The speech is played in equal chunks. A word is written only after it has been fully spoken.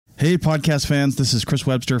Hey, podcast fans, this is Chris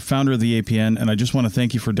Webster, founder of the APN, and I just want to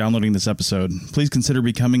thank you for downloading this episode. Please consider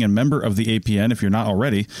becoming a member of the APN if you're not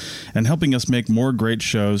already, and helping us make more great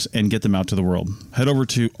shows and get them out to the world. Head over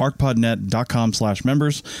to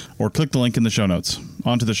arcpodnet.com/members or click the link in the show notes.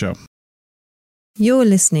 On to the show. You're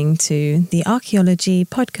listening to the Archaeology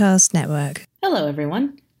Podcast Network. Hello,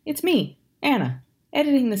 everyone. It's me, Anna,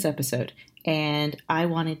 editing this episode. And I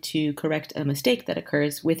wanted to correct a mistake that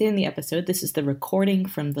occurs within the episode. This is the recording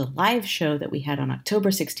from the live show that we had on October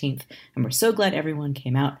 16th, and we're so glad everyone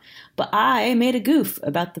came out. But I made a goof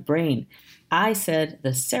about the brain. I said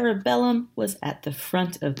the cerebellum was at the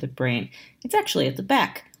front of the brain. It's actually at the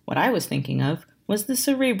back. What I was thinking of was the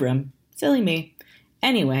cerebrum. Silly me.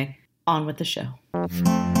 Anyway, on with the show.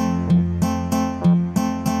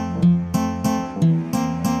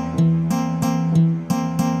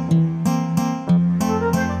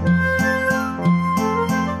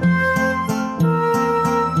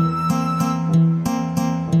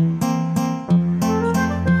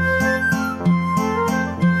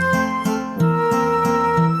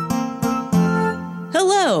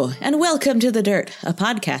 And welcome to The Dirt, a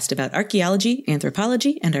podcast about archaeology,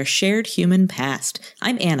 anthropology, and our shared human past.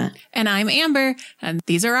 I'm Anna. And I'm Amber, and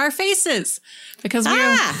these are our faces, because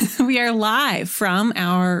we are live from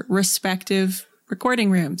our respective recording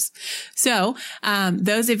rooms. So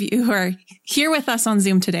those of you who are here with us on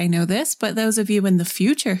Zoom today know this, but those of you in the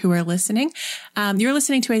future who are listening, you're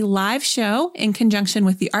listening to a live show in conjunction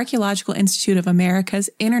with the Archaeological Institute of America's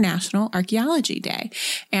International Archaeology Day.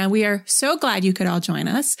 And we are so glad you could all join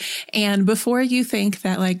us. And before you think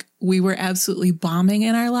that like we were absolutely bombing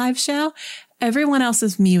in our live show, everyone else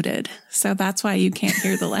is muted. So that's why you can't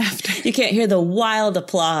hear the laughter. You can't hear the wild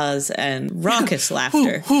applause and raucous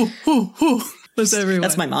laughter. That's everyone.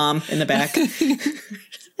 That's my mom in the back.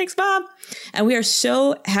 Thanks, Mom. And we are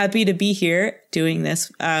so happy to be here doing this.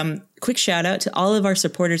 Quick shout out to all of our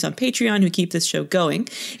supporters on Patreon who keep this show going.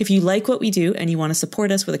 If you like what we do and you want to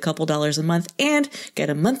support us with a couple dollars a month and get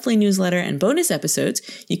a monthly newsletter and bonus episodes,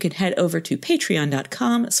 you can head over to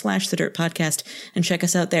patreon.com/thedirtpodcast and check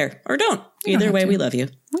us out there. Or don't. Either way, we love you.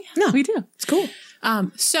 Yeah, we do. It's cool.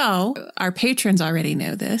 So our patrons already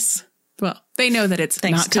know this. Well, they know that it's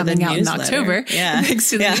thanks not coming out in October,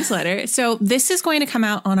 thanks to the newsletter. So this is going to come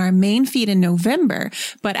out on our main feed in November.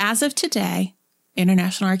 But as of today,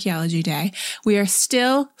 International Archaeology Day, we are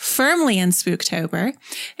still firmly in Spooktober.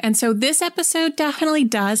 And so this episode definitely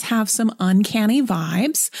does have some uncanny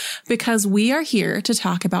vibes because we are here to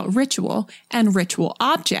talk about ritual and ritual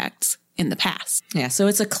objects in the past. Yeah, so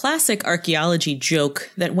it's a classic archaeology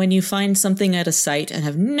joke that when you find something at a site and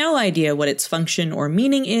have no idea what its function or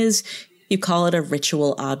meaning is, you call it a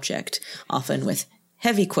ritual object, often with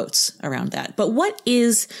heavy quotes around that. But what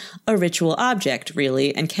is a ritual object,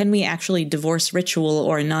 really? And can we actually divorce ritual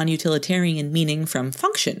or non-utilitarian meaning from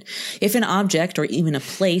function? If an object or even a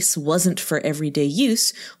place wasn't for everyday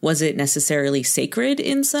use, was it necessarily sacred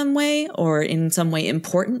in some way or in some way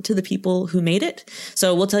important to the people who made it?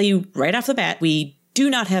 So we'll tell you right off the bat, we do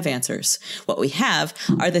not have answers. What we have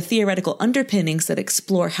are the theoretical underpinnings that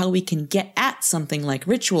explore how we can get at something like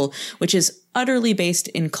ritual, which is utterly based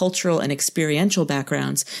in cultural and experiential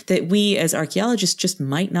backgrounds that we as archaeologists just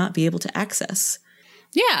might not be able to access.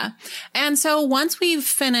 Yeah. And so once we've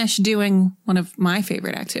finished doing one of my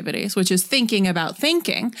favorite activities, which is thinking about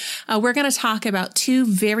thinking, we're going to talk about two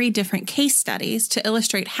very different case studies to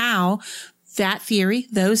illustrate how that theory,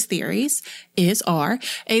 those theories, are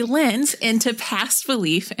a lens into past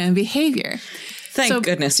belief and behavior. Thank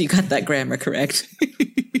goodness you got that grammar correct.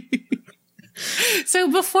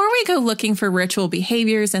 So before we go looking for ritual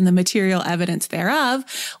behaviors and the material evidence thereof,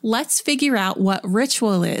 let's figure out what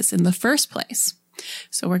ritual is in the first place.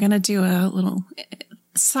 So we're going to do a little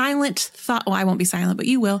silent thought. Well, I won't be silent, but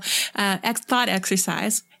you will. Thought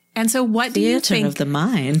exercise. And so what do you think of the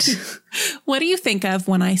mind? What do you think of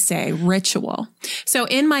when I say ritual? So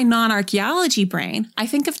in my non-archaeology brain, I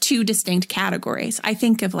think of two distinct categories. I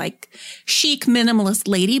think of like chic minimalist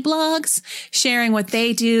lady blogs sharing what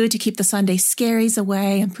they do to keep the Sunday scaries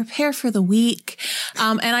away and prepare for the week.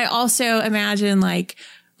 And I also imagine like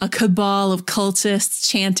a cabal of cultists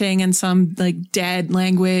chanting in some like dead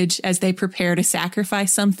language as they prepare to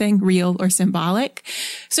sacrifice something real or symbolic.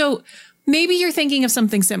 So maybe you're thinking of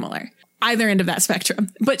something similar, either end of that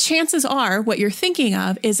spectrum. But chances are what you're thinking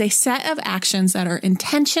of is a set of actions that are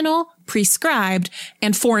intentional, prescribed,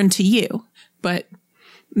 and foreign to you, but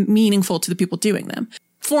meaningful to the people doing them.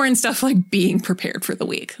 Foreign stuff like being prepared for the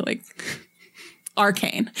week, like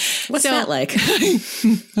arcane. What's that like?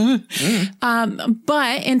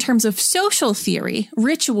 But in terms of social theory,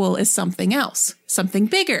 ritual is something else, something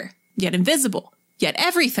bigger, yet invisible, yet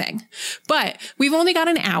everything. But we've only got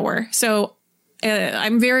an hour. So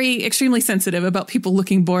I'm extremely sensitive about people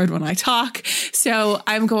looking bored when I talk. So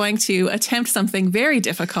I'm going to attempt something very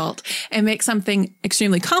difficult and make something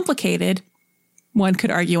extremely complicated, one could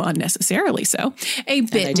argue unnecessarily so, a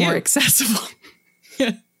bit more accessible.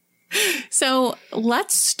 So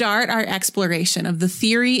let's start our exploration of the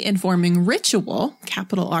theory informing ritual,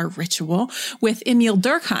 capital R ritual, with Emil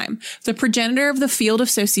Durkheim, the progenitor of the field of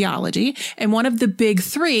sociology and one of the big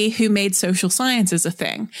three who made social sciences a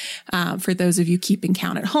thing. For those of you keeping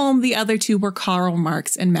count at home, the other two were Karl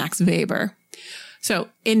Marx and Max Weber. So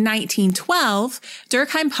in 1912,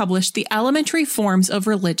 Durkheim published The Elementary Forms of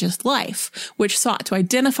Religious Life, which sought to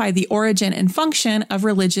identify the origin and function of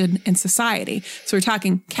religion in society. So we're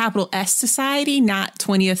talking capital S society, not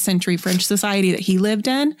 20th century French society that he lived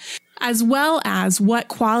in, as well as what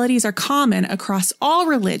qualities are common across all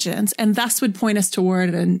religions, and thus would point us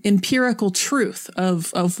toward an empirical truth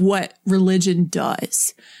of what religion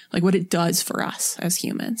does, like what it does for us as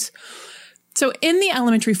humans. So in The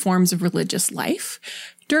Elementary Forms of Religious Life,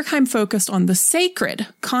 Durkheim focused on the sacred,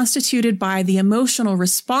 constituted by the emotional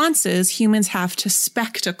responses humans have to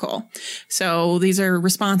spectacle. So these are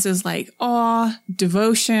responses like awe,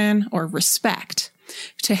 devotion, or respect.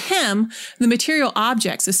 To him, the material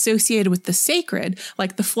objects associated with the sacred,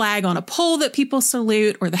 like the flag on a pole that people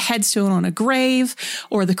salute, or the headstone on a grave,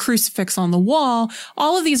 or the crucifix on the wall,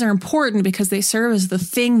 all of these are important because they serve as the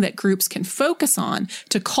thing that groups can focus on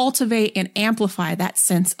to cultivate and amplify that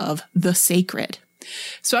sense of the sacred.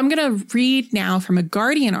 So I'm going to read now from a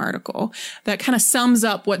Guardian article that kind of sums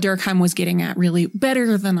up what Durkheim was getting at really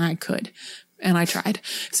better than I could. And I tried.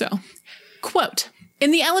 So, quote, in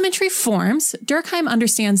The Elementary Forms, Durkheim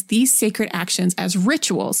understands these sacred actions as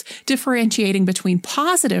rituals, differentiating between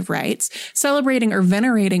positive rites, celebrating or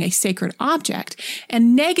venerating a sacred object,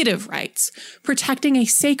 and negative rites, protecting a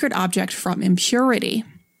sacred object from impurity.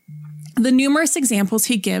 The numerous examples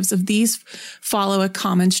he gives of these follow a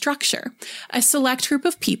common structure. A select group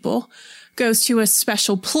of people goes to a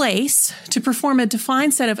special place to perform a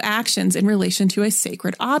defined set of actions in relation to a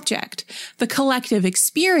sacred object. The collective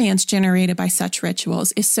experience generated by such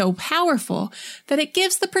rituals is so powerful that it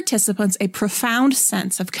gives the participants a profound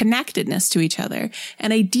sense of connectedness to each other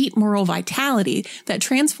and a deep moral vitality that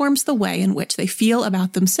transforms the way in which they feel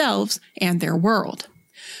about themselves and their world.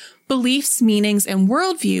 Beliefs, meanings, and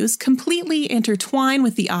worldviews completely intertwine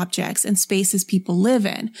with the objects and spaces people live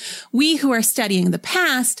in. We who are studying the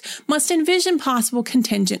past must envision possible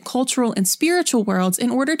contingent cultural and spiritual worlds in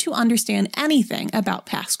order to understand anything about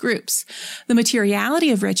past groups. The materiality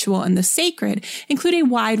of ritual and the sacred include a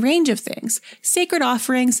wide range of things: sacred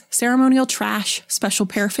offerings, ceremonial trash, special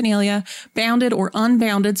paraphernalia, bounded or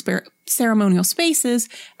unbounded ceremonial spaces,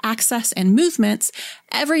 access and movements,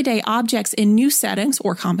 everyday objects in new settings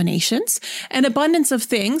or combinations, an abundance of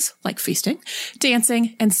things like feasting,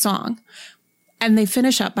 dancing, and song. And they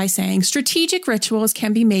finish up by saying, strategic rituals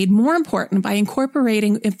can be made more important by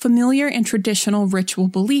incorporating familiar and traditional ritual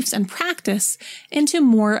beliefs and practice into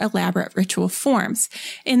more elaborate ritual forms.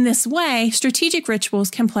 In this way, strategic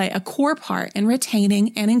rituals can play a core part in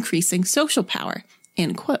retaining and increasing social power,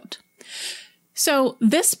 end quote. So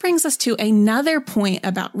this brings us to another point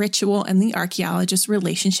about ritual and the archaeologist's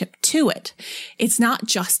relationship to it. It's not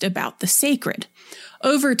just about the sacred.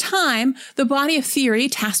 Over time, the body of theory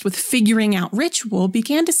tasked with figuring out ritual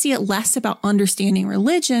began to see it less about understanding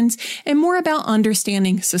religions and more about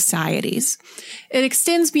understanding societies. It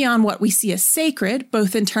extends beyond what we see as sacred,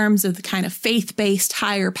 both in terms of the kind of faith-based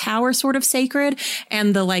higher power sort of sacred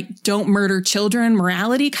and the don't murder children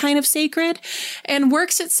morality kind of sacred, and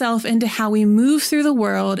works itself into how we move through the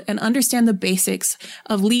world and understand the basics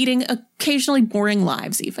of leading occasionally boring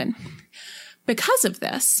lives even. Because of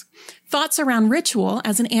this, thoughts around ritual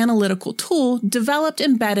as an analytical tool developed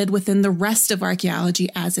embedded within the rest of archaeology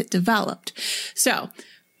as it developed. So,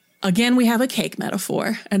 again, we have a cake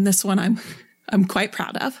metaphor, and this one I'm quite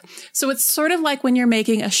proud of. So it's sort of like when you're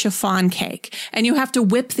making a chiffon cake and you have to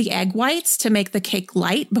whip the egg whites to make the cake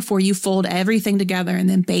light before you fold everything together and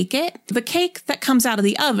then bake it. The cake that comes out of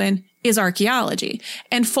the oven is archaeology,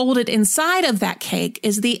 and folded inside of that cake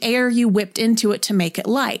is the air you whipped into it to make it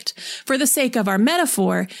light. For the sake of our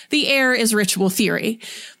metaphor, the air is ritual theory.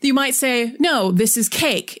 You might say, no, this is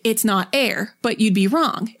cake, it's not air, but you'd be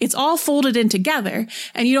wrong. It's all folded in together,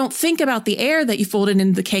 and you don't think about the air that you folded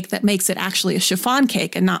into the cake that makes it actually a chiffon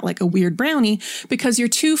cake and not like a weird brownie, because you're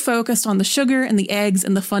too focused on the sugar and the eggs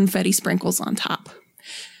and the funfetti sprinkles on top.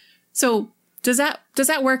 So does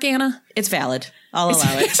that work, Anna? It's valid. I'll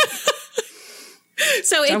allow it.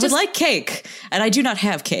 So I would like cake, and I do not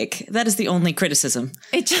have cake. That is the only criticism.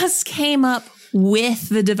 It just came up with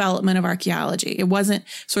the development of archaeology. It wasn't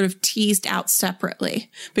sort of teased out separately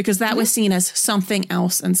because that was seen as something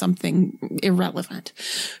else and something irrelevant.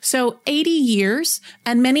 So 80 years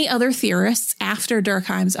and many other theorists after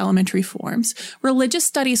Durkheim's Elementary Forms, religious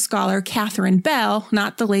studies scholar Catherine Bell,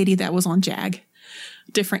 not the lady that was on JAG,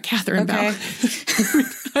 different Catherine Bell.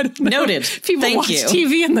 I don't know. Noted. People Thank watched you.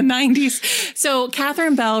 TV in the 90s. So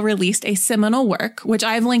Catherine Bell released a seminal work, which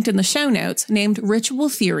I've linked in the show notes, named Ritual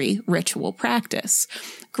Theory, Ritual Practice.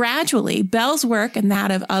 Gradually, Bell's work and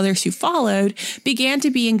that of others who followed began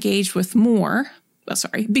to be engaged with more.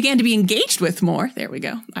 There we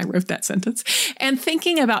go. I wrote that sentence. And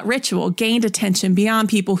thinking about ritual gained attention beyond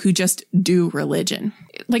people who just do religion.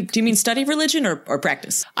 Like, Do you mean study religion or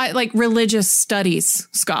practice? like religious studies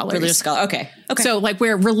scholars. Religious scholar. Okay. So like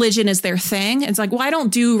where religion is their thing. It's like, well, I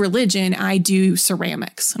don't do religion. I do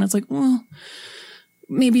ceramics. And it's like, well,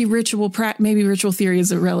 maybe ritual theory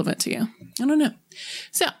is irrelevant to you. I don't know.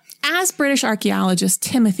 So as British archaeologist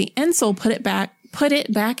Timothy Insel put it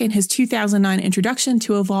back in his 2009 introduction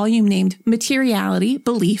to a volume named Materiality,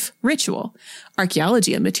 Belief, Ritual,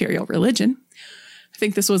 Archaeology and Material Religion. I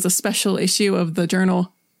think this was a special issue of the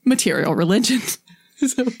journal Material Religion.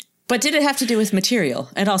 But did it have to do with material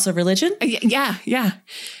and also religion? Yeah.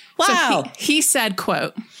 Wow. So he said,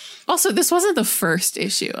 quote, also, this wasn't the first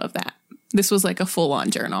issue of that. This was like a full-on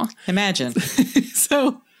journal. Imagine.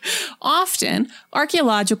 So often,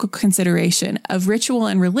 archaeological consideration of ritual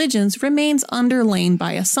and religions remains underlain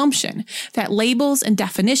by assumption that labels and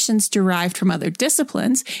definitions derived from other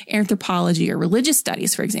disciplines, anthropology or religious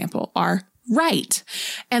studies, for example, are right,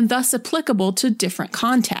 and thus applicable to different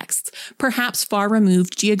contexts, perhaps far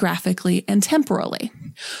removed geographically and temporally.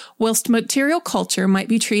 Whilst material culture might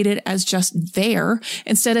be treated as just there,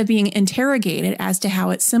 instead of being interrogated as to how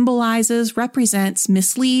it symbolizes, represents,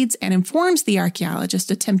 misleads, and informs the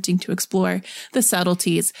archaeologist attempting to explore the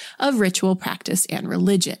subtleties of ritual practice and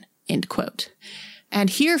religion, end quote. And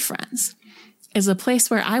here, friends, is a place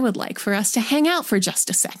where I would like for us to hang out for just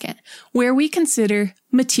a second, where we consider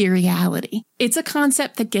materiality. It's a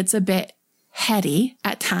concept that gets a bit heady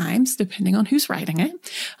at times, depending on who's writing it,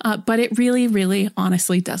 but it really, really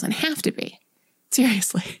honestly doesn't have to be.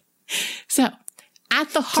 Seriously. So at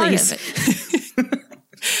the heart of it,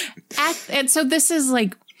 and so this is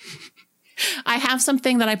like, I have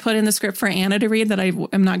something that I put in the script for Anna to read that I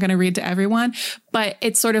am not going to read to everyone, but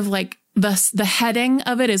it's sort of like, the heading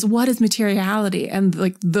of it is, what is materiality? And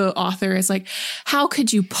like the author is like, how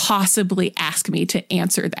could you possibly ask me to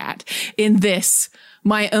answer that in this,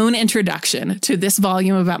 my own introduction to this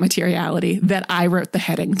volume about materiality that I wrote the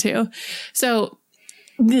heading to? So,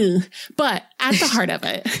 but at the heart of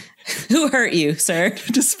it, Who hurt you, sir?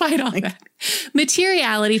 Despite all that,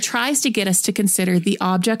 materiality tries to get us to consider the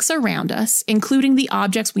objects around us, including the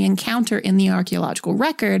objects we encounter in the archaeological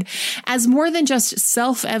record, as more than just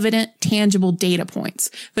self-evident, tangible data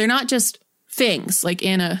points. They're not just things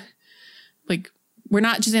we're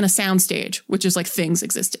not just in a soundstage, which is like things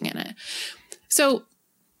existing in it. So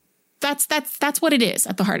that's what it is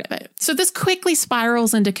at the heart of it. So this quickly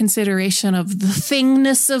spirals into consideration of the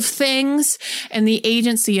thingness of things and the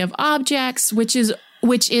agency of objects, which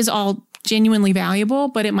is all genuinely valuable,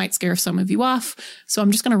 but it might scare some of you off. So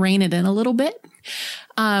I'm just going to rein it in a little bit.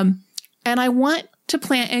 And I want to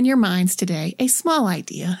plant in your minds today a small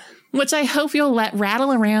idea, which I hope you'll let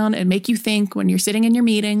rattle around and make you think when you're sitting in your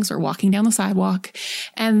meetings or walking down the sidewalk.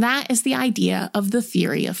 And that is the idea of the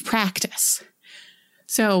theory of practice.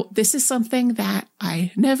 So this is something that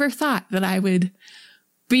I never thought that I would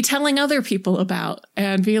be telling other people about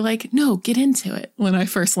and be like, no, get into it when I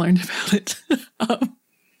first learned about it.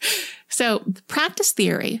 So practice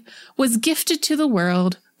theory was gifted to the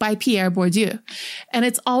world by Pierre Bourdieu. And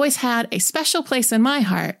it's always had a special place in my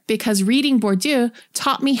heart because reading Bourdieu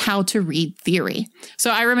taught me how to read theory. So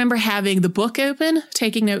I remember having the book open,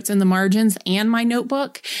 taking notes in the margins and my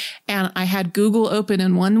notebook. And I had Google open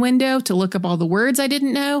in one window to look up all the words I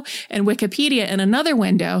didn't know and Wikipedia in another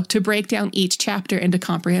window to break down each chapter into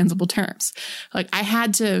comprehensible terms. Like I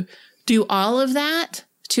had to do all of that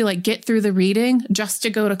to like get through the reading just to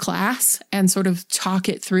go to class and sort of talk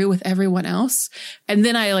it through with everyone else. And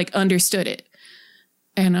then I like understood it.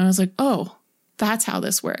 And I was like, oh, that's how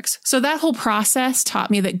this works. So that whole process taught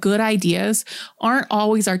me that good ideas aren't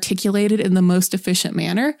always articulated in the most efficient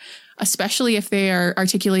manner, especially if they are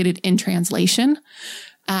articulated in translation,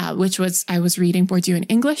 I was reading Bourdieu in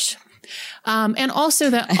English. And also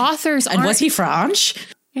that authors And was he French?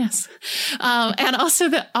 Yes. And also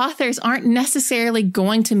that authors aren't necessarily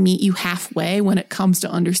going to meet you halfway when it comes to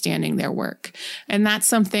understanding their work. And that's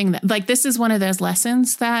something that, like, this is one of those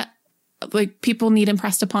lessons that like people need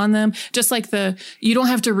impressed upon them. Just like you don't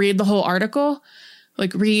have to read the whole article,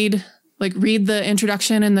 read the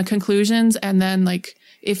introduction and the conclusions. And then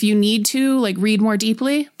if you need to read more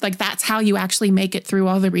deeply, that's how you actually make it through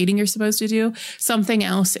all the reading you're supposed to do. Something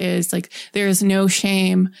else is there is no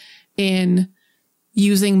shame in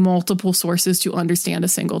using multiple sources to understand a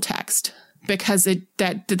single text, because it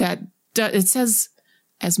says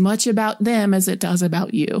as much about them as it does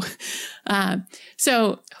about you.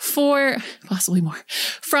 So possibly more,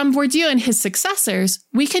 from Bourdieu and his successors,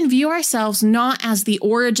 we can view ourselves not as the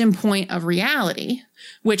origin point of reality,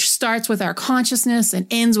 which starts with our consciousness and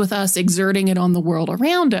ends with us exerting it on the world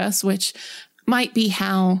around us, which might be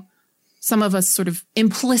how some of us sort of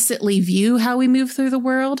implicitly view how we move through the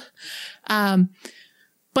world.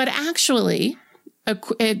 But actually,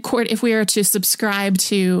 if we are to subscribe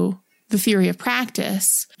to the theory of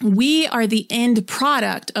practice, we are the end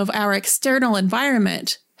product of our external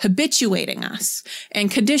environment habituating us and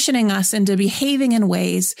conditioning us into behaving in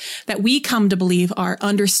ways that we come to believe are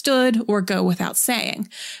understood or go without saying.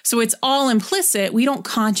 So it's all implicit. We don't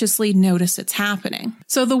consciously notice it's happening.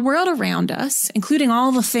 So the world around us, including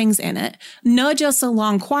all the things in it, nudge us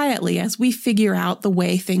along quietly as we figure out the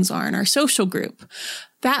way things are in our social group.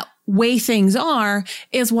 That way things are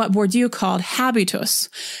is what Bourdieu called habitus.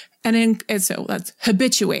 And so that's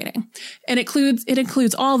habituating. And it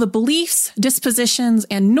includes all the beliefs, dispositions,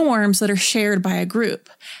 and norms that are shared by a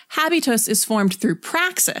group. Habitus is formed through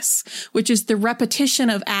praxis, which is the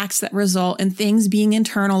repetition of acts that result in things being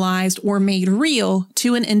internalized or made real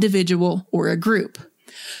to an individual or a group.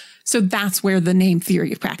 So that's where the name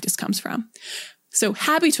theory of practice comes from. So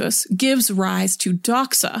habitus gives rise to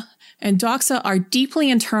doxa, and doxa are deeply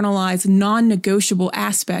internalized, non-negotiable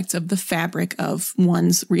aspects of the fabric of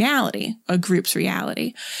one's reality, a group's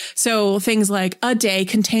reality. So things like a day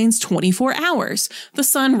contains 24 hours. The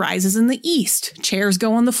sun rises in the east. Chairs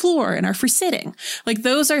go on the floor and are for sitting.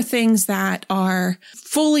 Those are things that are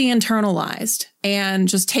fully internalized and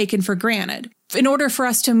just taken for granted. In order for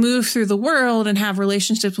us to move through the world and have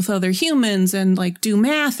relationships with other humans and do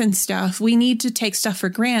math and stuff, we need to take stuff for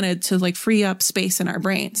granted to free up space in our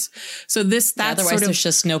brains. So that's otherwise there's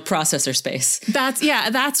just no processor space.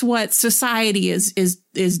 That's what society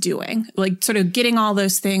is doing. Sort of getting all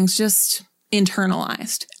those things just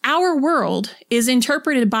internalized. Our world is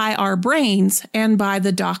interpreted by our brains and by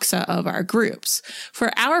the doxa of our groups.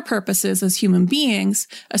 For our purposes as human beings,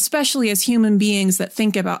 especially as human beings that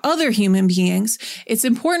think about other human beings, it's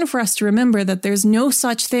important for us to remember that there's no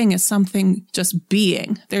such thing as something just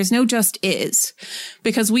being. There's no just is,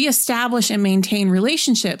 because we establish and maintain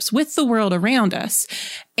relationships with the world around us,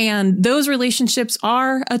 and those relationships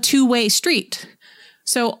are a two-way street.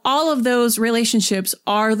 So all of those relationships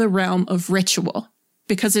are the realm of ritual,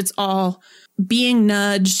 because it's all being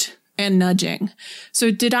nudged and nudging. So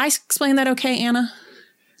did I explain that okay, Anna?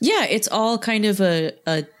 Yeah, it's all kind of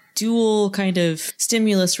a dual kind of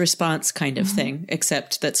stimulus response kind of thing,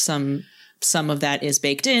 except that some of that is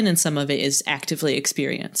baked in and some of it is actively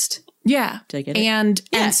experienced. Yeah. Did I get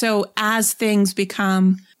it? And so as things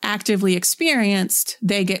become actively experienced,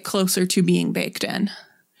 they get closer to being baked in.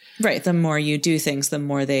 Right. The more you do things, the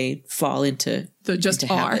more they fall into the just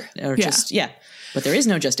into are. Habit, But there is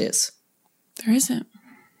no just is. There isn't.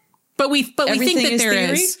 But we think that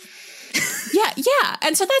there is. Yeah.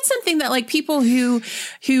 And so that's something that people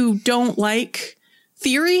who don't like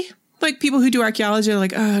theory, people who do archaeology are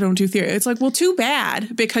I don't do theory. It's well, too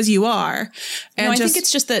bad, because you are. And I think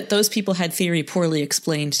it's just that those people had theory poorly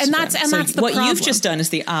explared to them. That's the what problem. You've just done is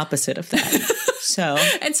the opposite of that. So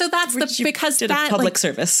that's because did a public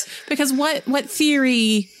service. Because what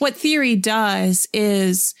theory does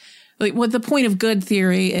is what the point of good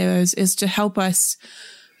theory is to help us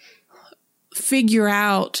figure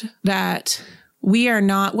out that we are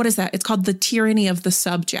not, what is that? It's called the tyranny of the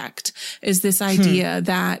subject, is this idea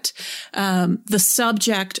that the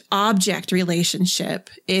subject-object relationship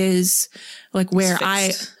is where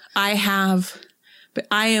I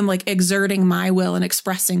am exerting my will and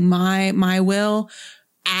expressing my will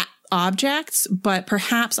at objects, but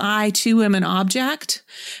perhaps I too am an object.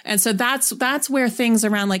 And so that's where things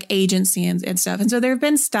around agency and stuff. And so there have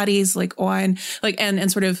been studies on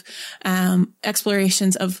and sort of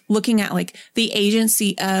explorations of looking at the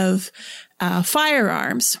agency of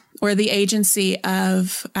firearms, or the agency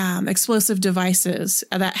of explosive devices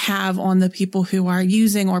that have on the people who are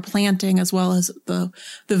using or planting, as well as the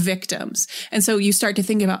victims. And so you start to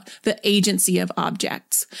think about the agency of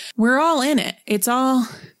objects. We're all in it. It's all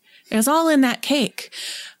in that cake.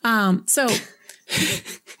 So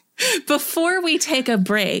before we take a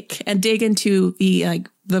break and dig into the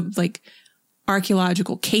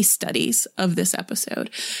archaeological case studies of this episode.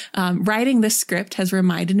 Writing this script has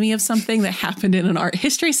reminded me of something that happened in an art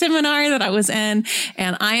history seminar that I was in,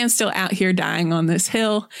 and I am still out here dying on this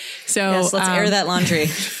hill. So yes, let's air that laundry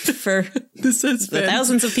for this has the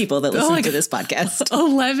thousands of people that listen to this podcast.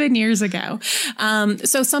 11 years ago.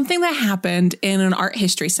 So something that happened in an art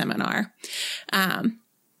history seminar,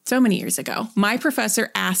 so many years ago, my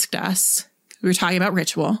professor asked us, we were talking about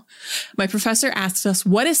ritual. My professor asked us,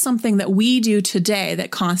 what is something that we do today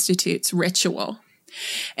that constitutes ritual?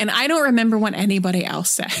 And I don't remember what anybody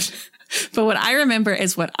else said, but what I remember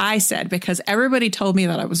is what I said, because everybody told me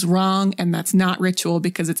that I was wrong and that's not ritual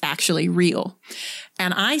because it's actually real.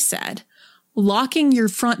 And I said, locking your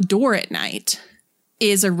front door at night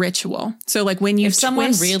is a ritual. So like when you if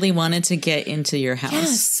someone really wanted to get into your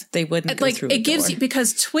house, they wouldn't go through a door. Gives you,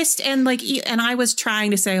 because twist and I was trying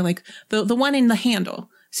to say like the one in the handle.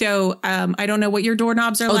 So I don't know what your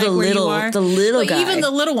doorknobs are like where you are. The little guy. Even the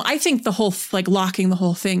little one. I think the whole like locking the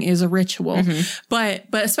whole thing is a ritual. But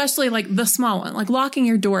especially like the small one, like locking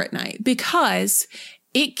your door at night, because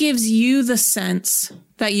it gives you the sense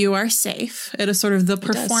that you are safe. It is sort of the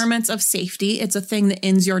performance of safety. It's a thing that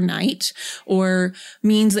ends your night or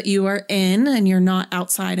means that you are in and you're not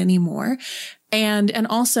outside anymore. And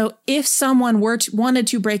also, if someone wanted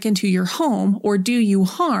to break into your home or do you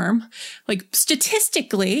harm, like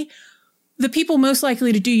statistically, the people most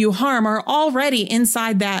likely to do you harm are already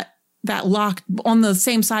inside that locked, on the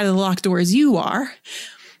same side of the locked door as you are.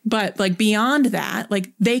 But like beyond that,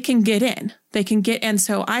 like they can get in. And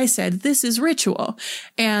so I said, this is ritual.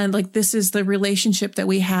 And like, this is the relationship that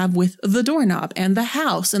we have with the doorknob and the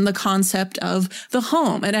house and the concept of the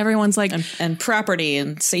home. And everyone's like, and property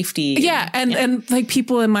and safety. Yeah. And like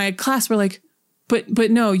people in my class were like, but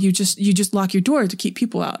no, you just lock your door to keep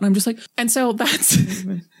people out. And I'm just like, and so that's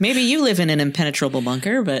maybe you live in an impenetrable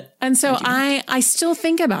bunker, but. And so I still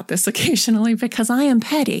think about this occasionally because I am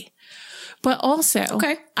petty. But also,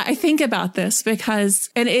 I think about this because,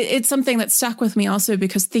 and it's something that stuck with me also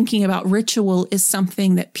because thinking about ritual is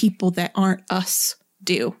something that people that aren't us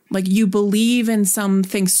do. Like you believe in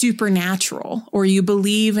something supernatural, or you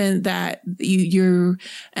believe in that you're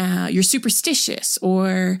superstitious,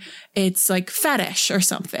 or it's like fetish or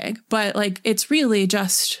something. But like, it's really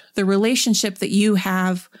just the relationship that you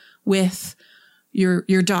have with your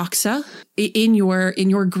doxa in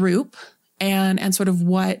your group and sort of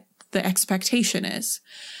what the expectation is.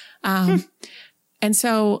 And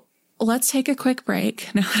so let's take a quick break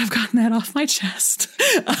now that I've gotten that off my chest.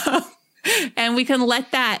 And we can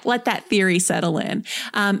let that theory settle in.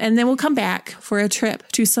 And then we'll come back for a trip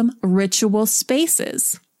to some ritual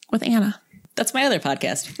spaces with Anna. That's my other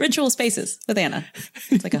podcast, Ritual Spaces with Anna.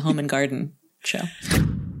 It's like a home and garden show.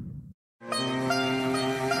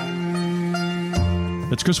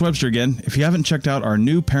 It's Chris Webster again. If you haven't checked out our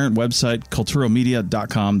new parent website,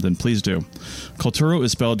 kulturomedia.com, then please do. Kulturo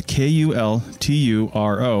is spelled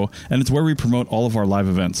Kulturo, and it's where we promote all of our live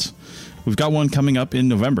events. We've got one coming up in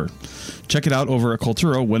November. Check it out over at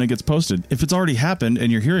Kulturo when it gets posted. If it's already happened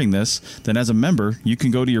and you're hearing this, then as a member, you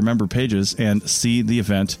can go to your member pages and see the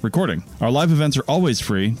event recording. Our live events are always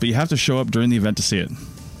free, but you have to show up during the event to see it.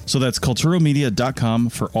 So that's kulturomedia.com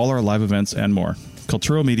for all our live events and more.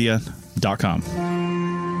 kulturomedia.com.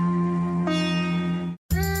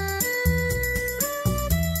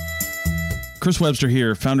 Chris Webster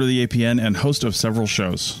here, founder of the APN and host of several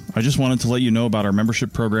shows. I just wanted to let you know about our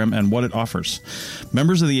membership program and what it offers.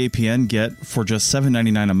 Members of the APN get, for just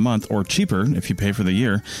 $7.99 a month, or cheaper if you pay for the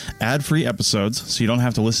year, ad-free episodes so you don't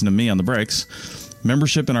have to listen to me on the breaks,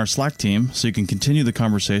 membership in our Slack team so you can continue the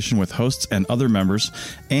conversation with hosts and other members,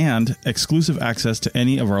 and exclusive access to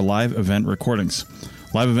any of our live event recordings.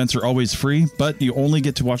 Live events are always free, but you only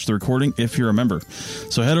get to watch the recording if you're a member.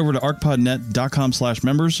 So head over to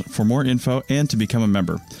arcpodnet.com/members for more info and to become a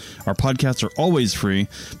member. Our podcasts are always free,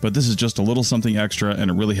 but this is just a little something extra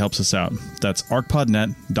and it really helps us out. That's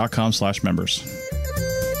arcpodnet.com/members.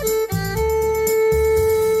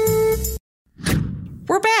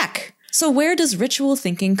 We're back. So where does ritual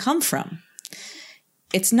thinking come from?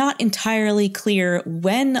 It's not entirely clear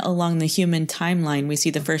when along the human timeline we see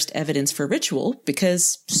the first evidence for ritual,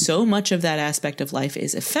 because so much of that aspect of life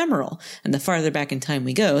is ephemeral, and the farther back in time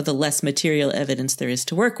we go, the less material evidence there is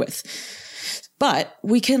to work with. But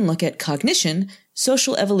we can look at cognition,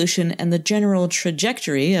 social evolution, and the general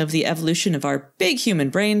trajectory of the evolution of our big human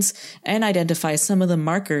brains, and identify some of the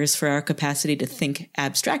markers for our capacity to think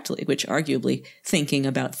abstractly, which arguably thinking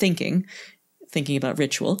about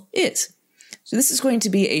ritual is. So this is going to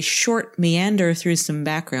be a short meander through some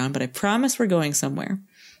background, but I promise we're going somewhere.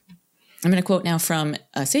 I'm going to quote now from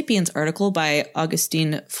a Sapiens article by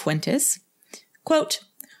Agustin Fuentes. Quote,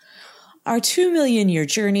 "Our 2-million-year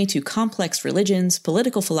journey to complex religions,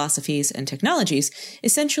 political philosophies, and technologies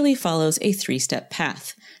essentially follows a 3-step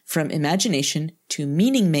path, from imagination to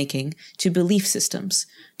meaning-making to belief systems.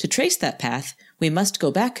 To trace that path, we must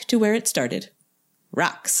go back to where it started.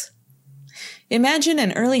 Rocks." Imagine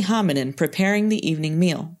an early hominin preparing the evening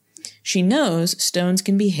meal. She knows stones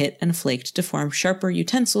can be hit and flaked to form sharper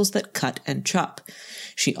utensils that cut and chop.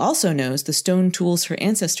 She also knows the stone tools her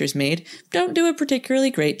ancestors made don't do a particularly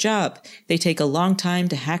great job. They take a long time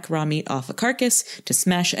to hack raw meat off a carcass, to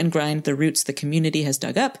smash and grind the roots the community has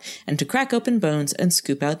dug up, and to crack open bones and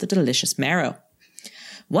scoop out the delicious marrow.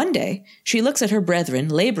 One day, she looks at her brethren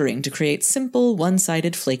laboring to create simple,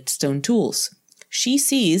 one-sided flaked stone tools. She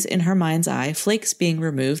sees in her mind's eye flakes being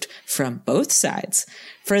removed from both sides,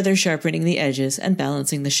 further sharpening the edges and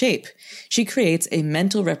balancing the shape. She creates a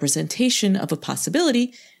mental representation of a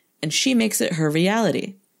possibility, and she makes it her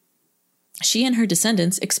reality. She and her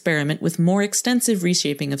descendants experiment with more extensive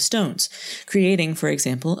reshaping of stones, creating, for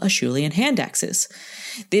example, Acheulean hand axes.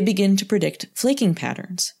 They begin to predict flaking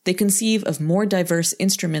patterns. They conceive of more diverse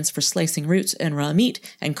instruments for slicing roots and raw meat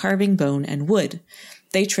and carving bone and wood.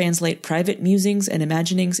 They translate private musings and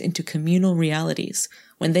imaginings into communal realities.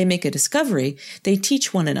 When they make a discovery, they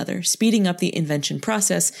teach one another, speeding up the invention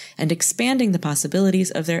process and expanding the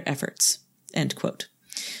possibilities of their efforts. End quote.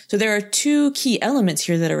 So there are 2 key elements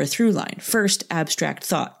here that are a through line. First, abstract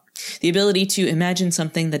thought. The ability to imagine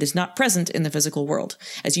something that is not present in the physical world.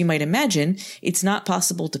 As you might imagine, it's not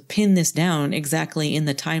possible to pin this down exactly in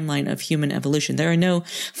the timeline of human evolution. There are no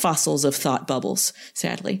fossils of thought bubbles,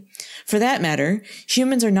 sadly. For that matter,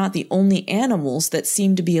 humans are not the only animals that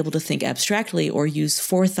seem to be able to think abstractly or use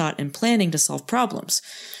forethought and planning to solve problems.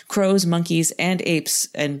 Crows, monkeys, and apes,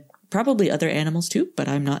 and probably other animals too, but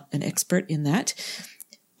I'm not an expert in that.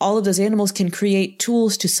 All of those animals can create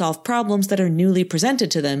tools to solve problems that are newly presented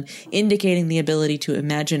to them, indicating the ability to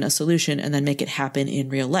imagine a solution and then make it happen in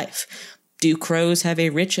real life. Do crows have a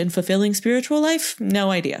rich and fulfilling spiritual life? No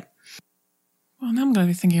idea. Well, now I'm going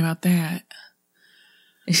to be thinking about that.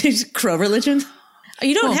 Crow religion?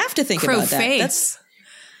 You don't have to think about that. Faith.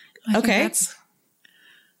 Okay.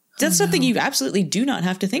 That's something you absolutely do not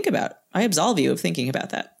have to think about. I absolve you of thinking about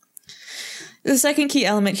that. The second key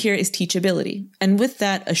element here is teachability, and with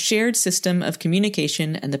that, a shared system of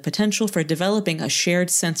communication and the potential for developing a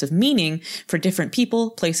shared sense of meaning for different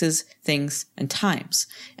people, places, things, and times.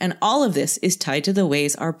 And all of this is tied to the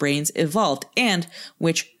ways our brains evolved and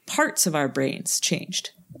which parts of our brains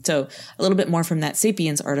changed. So a little bit more from that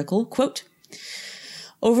Sapiens article, quote,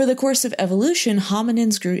 "Over the course of evolution,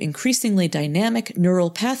 hominins grew increasingly dynamic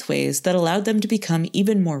neural pathways that allowed them to become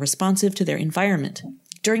even more responsive to their environment.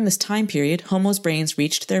 During this time period, Homo's brains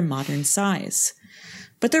reached their modern size.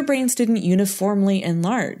 But their brains didn't uniformly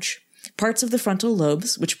enlarge. Parts of the frontal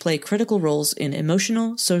lobes, which play critical roles in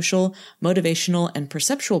emotional, social, motivational, and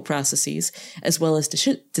perceptual processes, as well as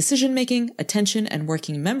decision-making, attention, and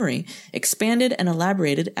working memory, expanded and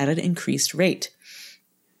elaborated at an increased rate."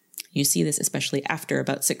 You see this especially after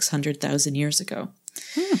about 600,000 years ago.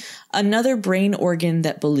 Another brain organ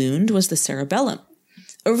that ballooned was the cerebellum.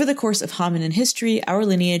 Over the course of hominin history, our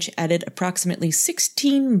lineage added approximately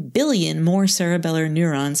 16 billion more cerebellar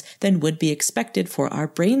neurons than would be expected for our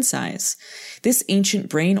brain size. This ancient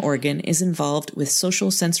brain organ is involved with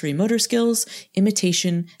social sensory motor skills,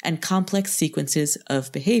 imitation, and complex sequences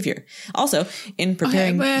of behavior. Also, in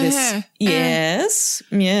preparing this...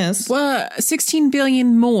 Yes. Well, 16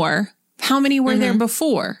 billion more. How many were there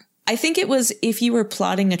before? I think it was if you were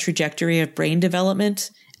plotting a trajectory of brain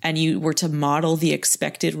development and you were to model the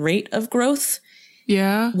expected rate of growth,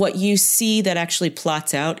 what you see that actually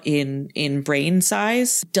plots out in brain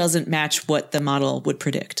size doesn't match what the model would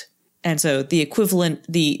predict. And so the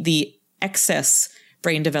equivalent, the excess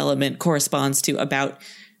brain development corresponds to about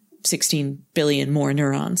 16 billion more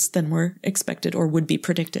neurons than were expected or would be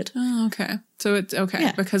predicted. Oh, okay. So it's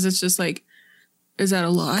okay because it's just like, is that a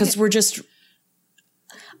lot? Because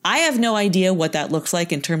I have no idea what that looks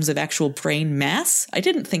like in terms of actual brain mass. I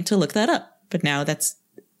didn't think to look that up, but now that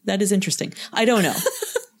is interesting. I don't know.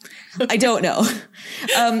 I don't know.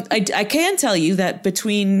 I can tell you that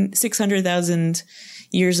between 600,000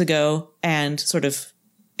 years ago and sort of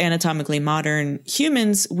anatomically modern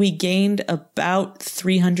humans, we gained about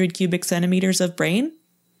 300 cubic centimeters of brain.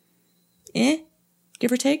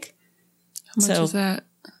 Give or take. How much is that?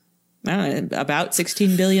 I don't know, about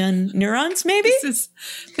 16 billion neurons, maybe?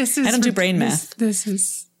 This is I don't do brain math. This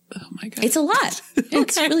is, oh my God. It's a lot.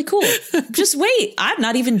 It's really cool. Just wait. I'm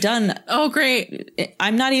not even done. Oh, great.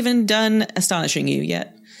 I'm not even done astonishing you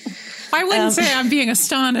yet. I wouldn't say I'm being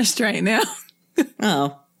astonished right now.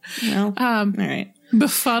 Oh, No. All right.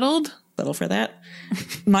 Befuddled? Little for that.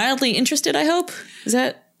 Mildly interested, I hope. Is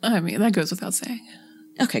that? I mean, that goes without saying.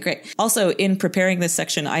 Okay, great. Also, in preparing this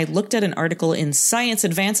section, I looked at an article in Science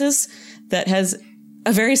Advances that has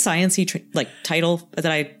a very sciencey title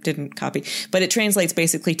that I didn't copy, but it translates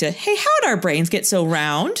basically to, hey, how'd our brains get so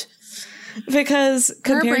round? Because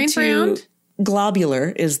compared to round? Globular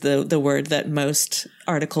is the word that most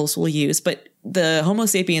articles will use, but the Homo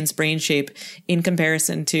sapiens brain shape in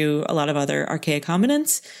comparison to a lot of other archaic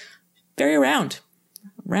hominins, very round,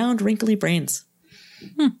 wrinkly brains.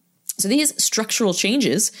 So these structural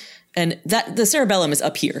changes, and that the cerebellum is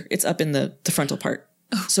up here. It's up in the frontal part.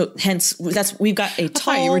 So hence we've got a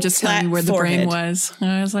tall, I thought you were just telling me where the brain was.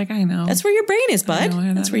 I was like, I know. That's where your brain is, bud.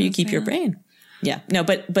 That's where you is, keep your brain. Yeah. No,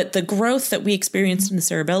 but the growth that we experienced in the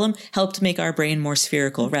cerebellum helped make our brain more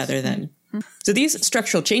spherical rather than. So these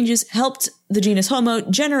structural changes helped the genus Homo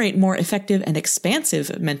generate more effective and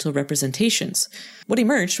expansive mental representations. What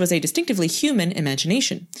emerged was a distinctively human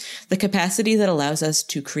imagination, the capacity that allows us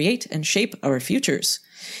to create and shape our futures.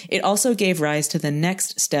 It also gave rise to the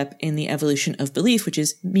next step in the evolution of belief, which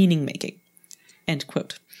is meaning making. End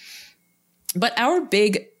quote. But our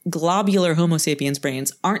big globular Homo sapiens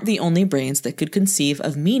brains aren't the only brains that could conceive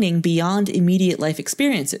of meaning beyond immediate life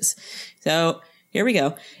experiences. So here we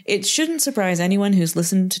go. It shouldn't surprise anyone who's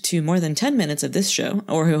listened to more than 10 minutes of this show,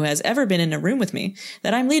 or who has ever been in a room with me,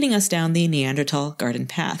 that I'm leading us down the Neanderthal garden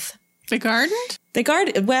path. The garden? The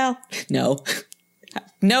garden, well, no.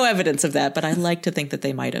 No evidence of that, but I like to think that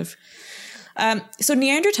they might have. So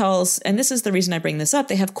Neanderthals, and this is the reason I bring this up,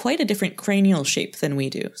 they have quite a different cranial shape than we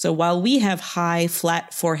do. So while we have high,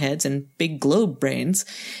 flat foreheads and big globe brains,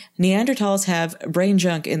 Neanderthals have brain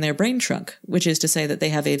junk in their brain trunk, which is to say that they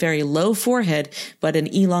have a very low forehead, but an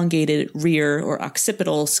elongated rear or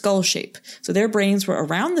occipital skull shape. So their brains were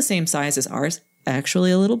around the same size as ours,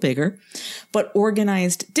 actually a little bigger, but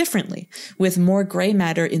organized differently, with more gray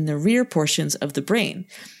matter in the rear portions of the brain.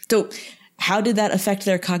 So how did that affect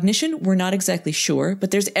their cognition? We're not exactly sure, but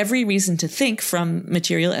there's every reason to think from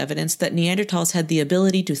material evidence that Neanderthals had the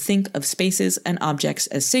ability to think of spaces and objects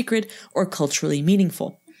as sacred or culturally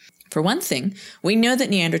meaningful. For one thing, we know that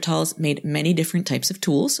Neanderthals made many different types of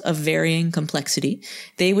tools of varying complexity.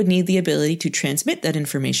 They would need the ability to transmit that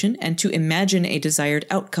information and to imagine a desired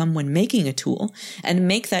outcome when making a tool and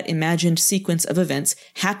make that imagined sequence of events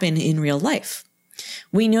happen in real life.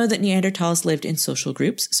 We know that Neanderthals lived in social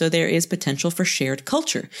groups, so there is potential for shared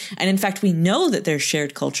culture. And in fact, we know that there's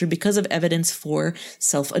shared culture because of evidence for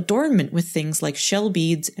self-adornment with things like shell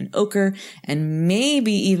beads and ochre, and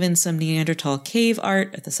maybe even some Neanderthal cave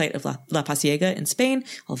art at the site of La Pasiega in Spain,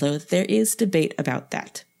 although there is debate about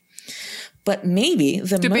that. But maybe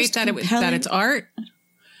the most debate that it's art,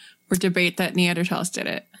 or debate that Neanderthals did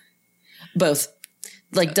it? Both.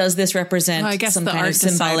 Like, does this represent some kind of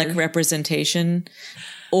symbolic representation?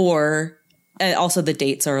 Or also the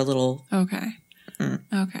dates are a little... Okay.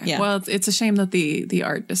 Okay. Yeah. Well, it's a shame that the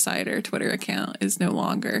art decider Twitter account is no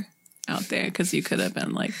longer out there, because you could have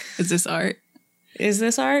been like, is this art? Is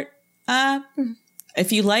this art?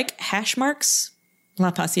 If you like hash marks,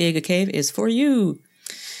 La Pasiega Cave is for you.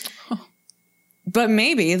 But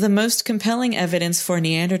maybe the most compelling evidence for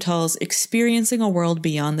Neanderthals experiencing a world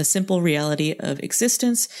beyond the simple reality of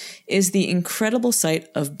existence is the incredible sight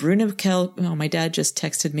of Brunichel. Oh, my dad just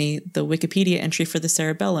texted me the Wikipedia entry for the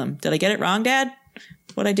cerebellum. Did I get it wrong, Dad?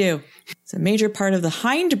 What'd I do? It's a major part of the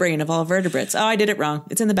hindbrain of all vertebrates. Oh, I did it wrong.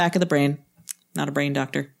 It's in the back of the brain. Not a brain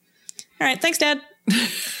doctor. All right. Thanks, Dad.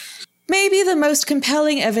 Maybe the most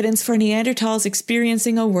compelling evidence for Neanderthals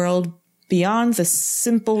experiencing a world beyond the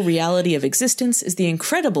simple reality of existence is the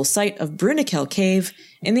incredible sight of Brunichel Cave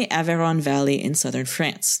in the Aveyron Valley in southern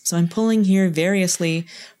France. So I'm pulling here variously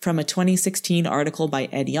from a 2016 article by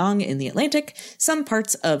Ed Yong in The Atlantic, some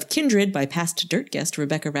parts of Kindred by past Dirt guest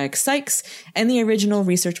Rebecca Ragg-Sykes, and the original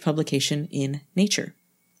research publication in Nature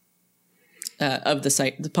of the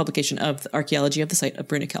site, the publication of the archaeology of the site of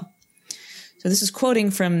Brunichel. So this is quoting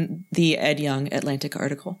from the Ed Yong Atlantic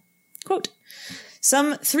article. Quote,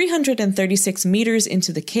 "Some 336 meters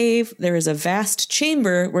into the cave, there is a vast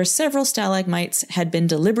chamber where several stalagmites had been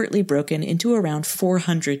deliberately broken into around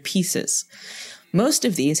 400 pieces. Most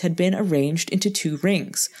of these had been arranged into two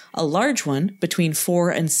rings, a large one between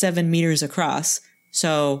 4 and 7 meters across,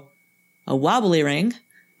 so a wobbly ring,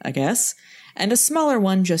 I guess, and a smaller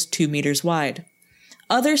one just 2 meters wide.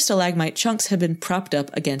 Other stalagmite chunks had been propped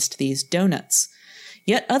up against these donuts.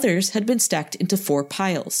 Yet others had been stacked into 4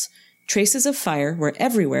 piles. Traces of fire were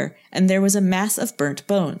everywhere, and there was a mass of burnt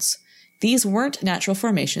bones. These weren't natural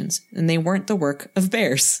formations, and they weren't the work of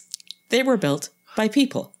bears. They were built by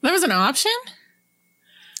people." That was an option?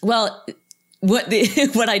 Well,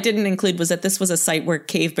 what I didn't include was that this was a site where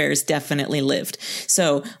cave bears definitely lived.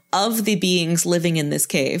 So of the beings living in this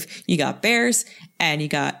cave, you got bears and you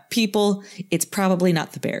got people. It's probably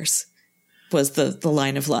not the bears, was the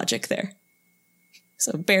line of logic there.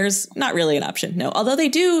 So bears, not really an option. No, although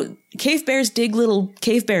cave bears dig little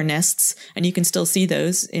cave bear nests, and you can still see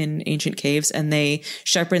those in ancient caves, and they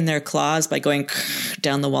sharpen their claws by going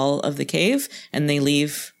down the wall of the cave, and they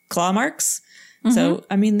leave claw marks. Mm-hmm. So,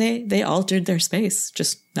 I mean, they altered their space,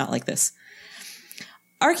 just not like this.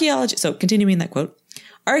 So continuing that quote,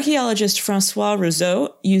 archaeologist Francois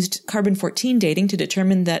Rousseau used carbon-14 dating to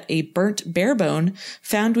determine that a burnt bear bone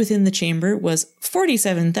found within the chamber was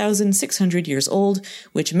 47,600 years old,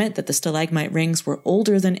 which meant that the stalagmite rings were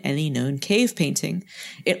older than any known cave painting.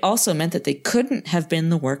 It also meant that they couldn't have been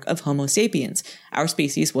the work of Homo sapiens. Our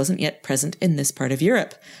species wasn't yet present in this part of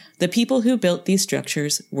Europe. The people who built these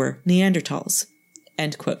structures were Neanderthals.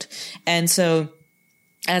 End quote. And so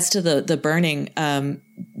as to the burning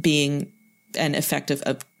being an effect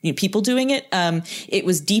of people doing it, it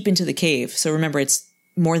was deep into the cave. So remember, it's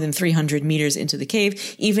more than 300 meters into the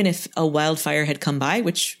cave. Even if a wildfire had come by,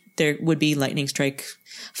 which there would be lightning strike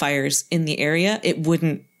fires in the area, it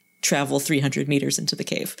wouldn't travel 300 meters into the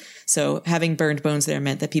cave. So having burned bones there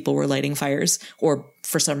meant that people were lighting fires or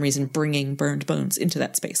for some reason bringing burned bones into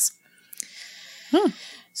that space. Huh.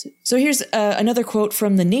 So here's another quote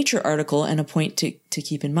from the Nature article and a point to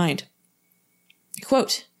keep in mind.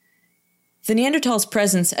 Quote, the Neanderthals'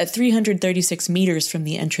 presence at 336 meters from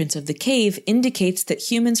the entrance of the cave indicates that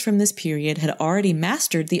humans from this period had already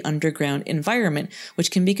mastered the underground environment, which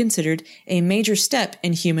can be considered a major step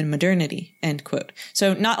in human modernity, end quote.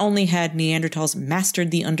 So not only had Neanderthals mastered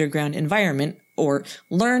the underground environment, or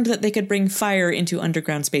learned that they could bring fire into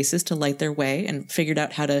underground spaces to light their way and figured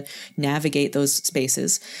out how to navigate those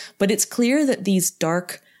spaces, but it's clear that these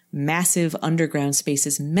dark, massive underground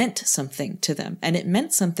spaces meant something to them, and it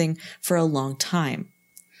meant something for a long time.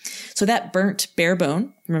 So that burnt bear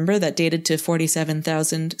bone, remember, that dated to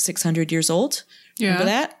 47,600 years old? Yeah. Remember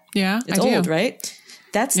that? Yeah, it's old, right?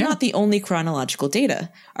 That's not the only chronological data.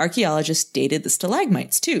 Archaeologists dated the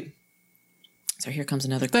stalagmites too. So here comes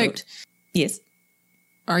another quote. Yes.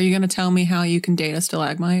 Are you going to tell me how you can date a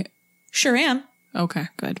stalagmite? Sure am. Okay,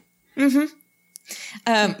 good. Mm-hmm.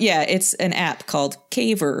 Yeah, it's an app called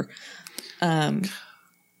Caver. Yep.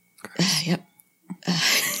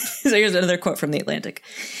 So here's another quote from The Atlantic.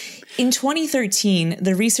 In 2013,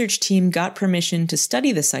 the research team got permission to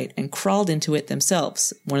study the site and crawled into it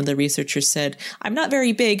themselves. One of the researchers said, I'm not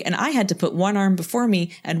very big, and I had to put one arm before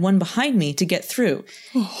me and one behind me to get through.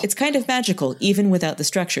 It's kind of magical, even without the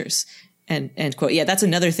structures. End quote. Yeah, that's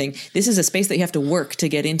another thing. This is a space that you have to work to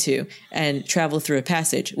get into and travel through a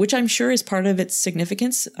passage, which I'm sure is part of its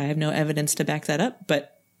significance. I have no evidence to back that up,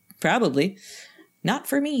 but probably not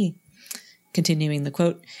for me. Continuing the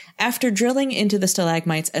quote, after drilling into the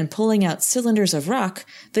stalagmites and pulling out cylinders of rock,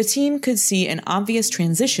 the team could see an obvious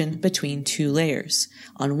transition between two layers.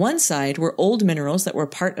 On one side were old minerals that were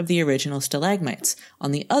part of the original stalagmites.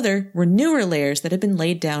 On the other were newer layers that had been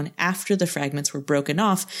laid down after the fragments were broken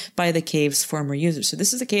off by the cave's former users. So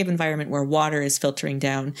this is a cave environment where water is filtering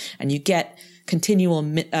down and you get continual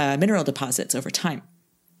mineral deposits over time.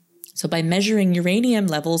 So by measuring uranium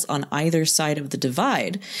levels on either side of the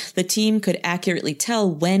divide, the team could accurately tell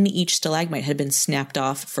when each stalagmite had been snapped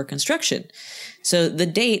off for construction. So the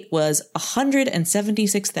date was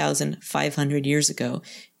 176,500 years ago,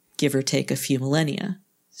 give or take a few millennia,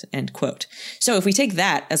 end quote. So if we take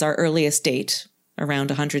that as our earliest date, around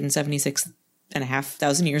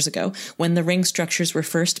 176,500 years ago, when the ring structures were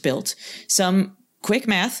first built, some quick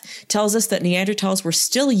math tells us that Neanderthals were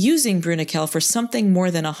still using Brunikehl for something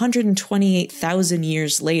more than 128,000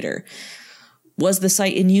 years later. Was the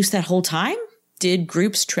site in use that whole time? Did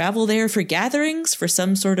groups travel there for gatherings, for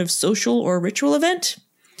some sort of social or ritual event?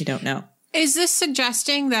 You don't know. Is this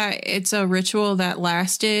suggesting that it's a ritual that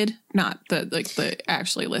lasted, not the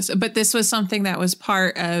actually listed, but this was something that was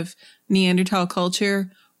part of Neanderthal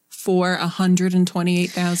culture for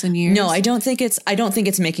 128,000 years? No, I don't think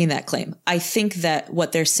it's making that claim. I think that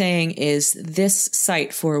what they're saying is this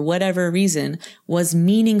site, for whatever reason, was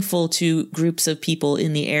meaningful to groups of people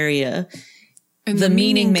in the area. And the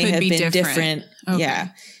meaning may have been different. Okay. Yeah.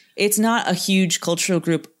 It's not a huge cultural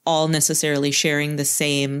group all necessarily sharing the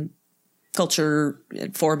same culture,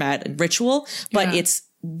 format, and ritual, but it's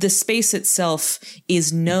the space itself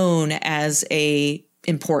is known as a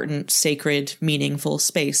important, sacred, meaningful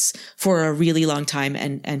space for a really long time,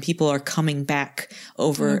 and people are coming back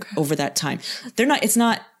over that time. It's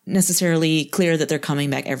not necessarily clear that they're coming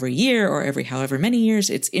back every year or every however many years.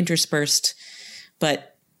 It's interspersed,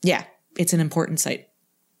 but yeah, it's an important site.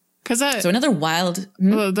 So another wild...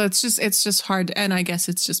 Well, it's just hard. And I guess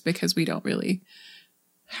it's just because we don't really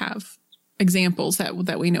have examples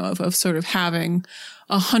that we know of sort of having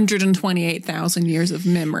 128,000 years of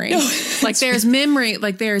memory. Like there's memory,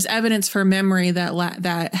 like there's evidence for memory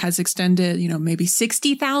that has extended, maybe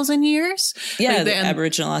 60,000 years. Yeah, like the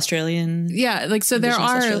Aboriginal Australian. Yeah, like so there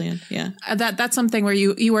are. Yeah, that's something where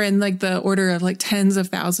you are in like the order of like tens of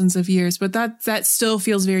thousands of years, but that still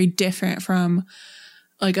feels very different from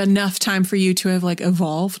like enough time for you to have like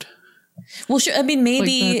evolved. Well, sure. I mean,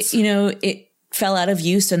 maybe it fell out of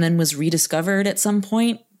use and then was rediscovered at some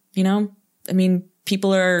point, I mean,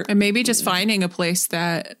 people are... And maybe just finding a place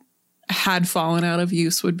that had fallen out of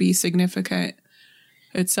use would be significant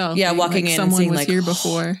itself. Yeah, walking in someone and seeing was like... here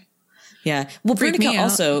before. Yeah. Well, Bruniquel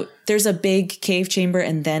also, there's a big cave chamber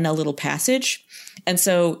and then a little passage. And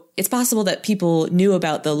so it's possible that people knew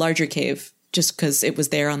about the larger cave just because it was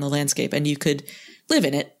there on the landscape and you could live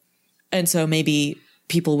in it. And so maybe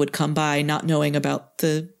people would come by not knowing about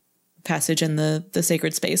the passage and the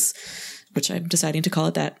sacred space, which I'm deciding to call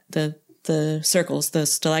it that, the circles, the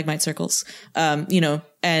stalagmite circles,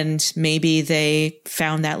 and maybe they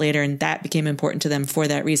found that later and that became important to them for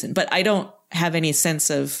that reason. But I don't have any sense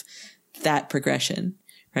of that progression,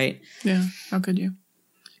 right? Yeah. How could you?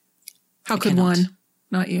 How could one?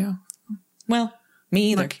 Not you. Well,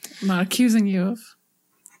 me either. I'm not accusing you of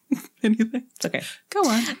anything. It's okay. Go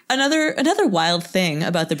on. Another wild thing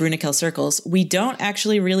about the Bruniquel circles, we don't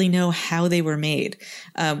actually really know how they were made.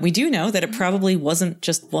 We do know that it probably wasn't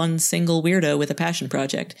just one single weirdo with a passion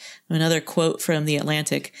project. Another quote from The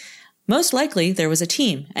Atlantic, "Most likely there was a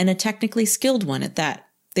team, and a technically skilled one at that.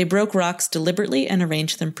 They broke rocks deliberately and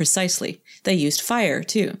arranged them precisely. They used fire,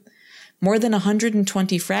 too. More than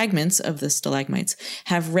 120 fragments of the stalagmites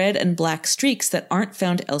have red and black streaks that aren't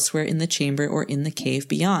found elsewhere in the chamber or in the cave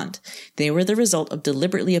beyond. They were the result of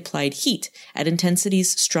deliberately applied heat at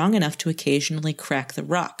intensities strong enough to occasionally crack the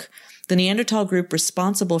rock. The Neanderthal group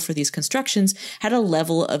responsible for these constructions had a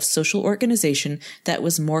level of social organization that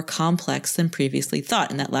was more complex than previously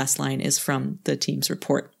thought." And that last line is from the team's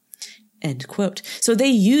report. End quote. So they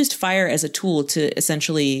used fire as a tool to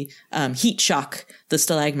essentially heat shock the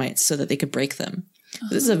stalagmites so that they could break them.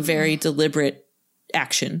 This is a very deliberate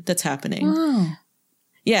action that's happening. Oh.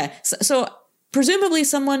 Yeah. So presumably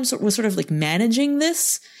someone was sort of like managing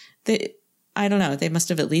this. I don't know. They must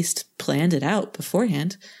have at least planned it out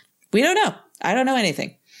beforehand. We don't know. I don't know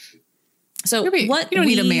anything. So you don't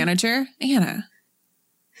need a manager, Anna.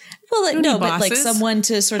 Well, no, but like someone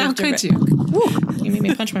to sort of... How could you? You made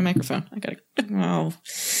me punch my microphone. I gotta... Oh.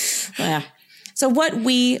 Yeah. So what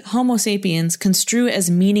we Homo sapiens construe as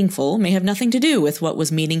meaningful may have nothing to do with what was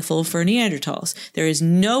meaningful for Neanderthals. There is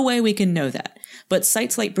no way we can know that. But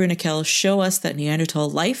sites like Bruniquel show us that Neanderthal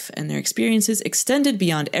life and their experiences extended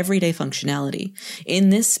beyond everyday functionality. In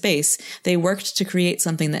this space, they worked to create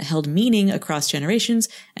something that held meaning across generations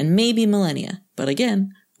and maybe millennia. But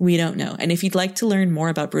again, we don't know. And if you'd like to learn more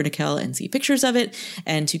about Bruniquel and see pictures of it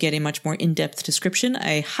and to get a much more in-depth description,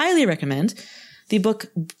 I highly recommend the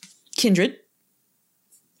book Kindred,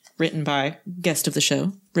 written by guest of the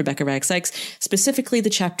show, Rebecca Ragg Sykes, specifically the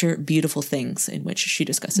chapter Beautiful Things, in which she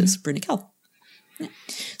discusses Bruniquel. Yeah.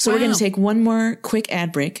 So we're going to take one more quick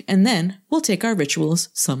ad break, and then we'll take our rituals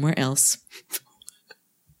somewhere else.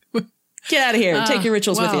 Get out of here. Take your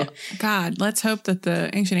rituals with you. God, let's hope that the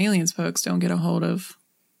Ancient Aliens folks don't get a hold of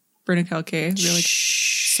Bruniquel Cave. They're like,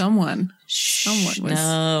 someone was...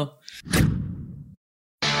 No.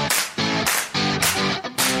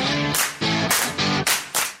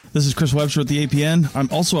 This is Chris Webster at the APN. I'm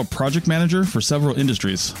also a project manager for several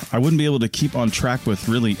industries. I wouldn't be able to keep on track with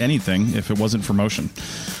really anything if it wasn't for Motion.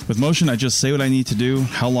 With Motion, I just say what I need to do,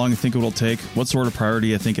 how long I think it will take, what sort of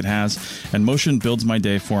priority I think it has, and Motion builds my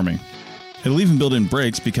day for me. It'll even build in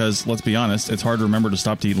breaks because, let's be honest, it's hard to remember to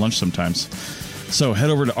stop to eat lunch sometimes. So head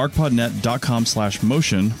over to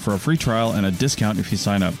arcpodnet.com/motion for a free trial and a discount if you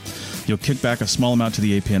sign up. You'll kick back a small amount to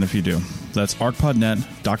the APN if you do. That's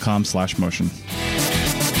arcpodnet.com/motion.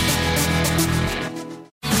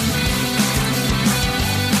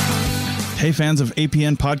 Hey fans of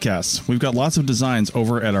APN podcasts, we've got lots of designs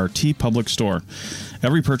over at our TeePublic store.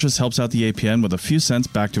 Every purchase helps out the APN with a few cents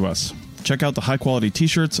back to us. Check out the high-quality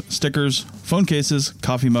t-shirts, stickers, phone cases,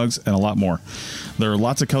 coffee mugs, and a lot more. There are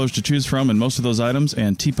lots of colors to choose from in most of those items,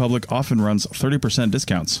 and TeePublic often runs 30%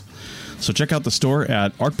 discounts. So check out the store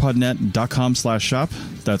at arcpodnet.com/shop.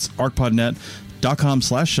 That's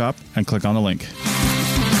arcpodnet.com/shop, and click on the link.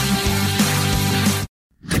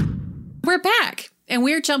 We're back, and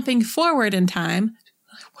we're jumping forward in time.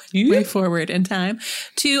 way forward in time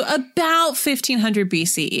to about 1500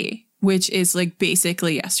 BCE, which is like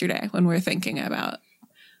basically yesterday when we're thinking about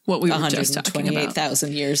what we were just talking about.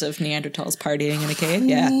 128,000 years of Neanderthals partying in a cave.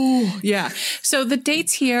 Yeah. Ooh, yeah. So the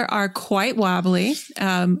dates here are quite wobbly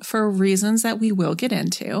for reasons that we will get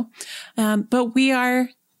into. But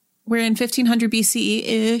we're in 1500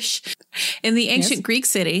 BCE-ish in the ancient Greek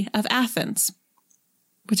city of Athens,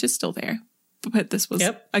 which is still there. But this was,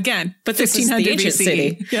 again, but this 1500 is the ancient BCE.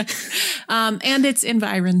 City. Yeah. And its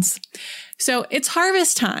environs. So it's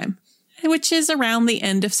harvest time, which is around the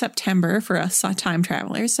end of September for us time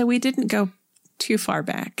travelers. So we didn't go too far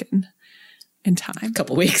back in time. A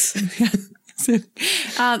couple weeks.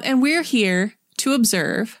 And we're here to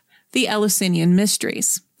observe the Eleusinian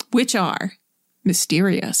Mysteries, which are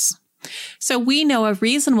mysterious. So we know a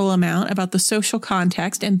reasonable amount about the social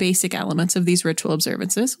context and basic elements of these ritual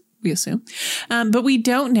observances, we assume. But we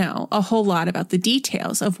don't know a whole lot about the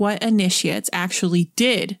details of what initiates actually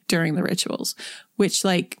did during the rituals, which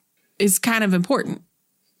is kind of important.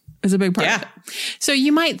 Is a big part of it. So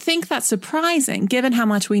you might think that's surprising given how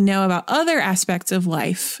much we know about other aspects of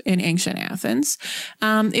life in ancient Athens.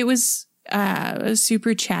 It was a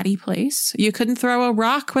super chatty place. You couldn't throw a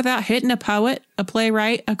rock without hitting a poet, a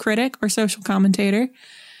playwright, a critic, or social commentator.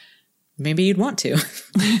 Maybe you'd want to.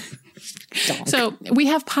 So we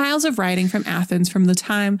have piles of writing from Athens from the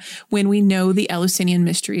time when we know the Eleusinian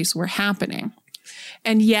Mysteries were happening.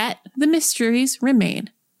 And yet the mysteries remain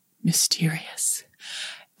mysterious.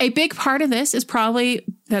 A big part of this is probably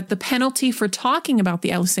that the penalty for talking about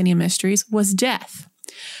the Eleusinian Mysteries was death.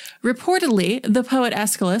 Reportedly, the poet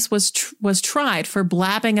Aeschylus was tried for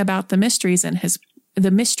blabbing about the mysteries in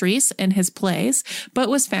his plays, but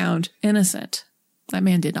was found innocent. That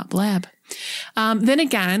man did not blab. Then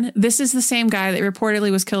again, this is the same guy that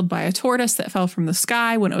reportedly was killed by a tortoise that fell from the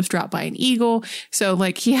sky when it was dropped by an eagle. So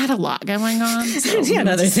he had a lot going on. So he had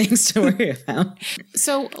other things to worry about.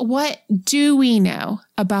 So what do we know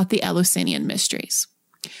about the Eleusinian Mysteries?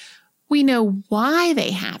 We know why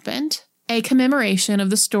they happened. A commemoration of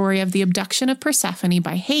the story of the abduction of Persephone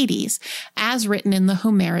by Hades, as written in the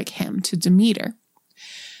Homeric hymn to Demeter.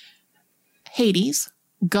 Hades,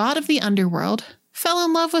 god of the underworld, fell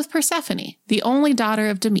in love with Persephone, the only daughter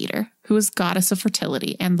of Demeter, who was goddess of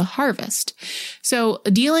fertility and the harvest. So,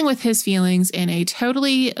 dealing with his feelings in a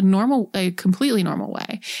completely normal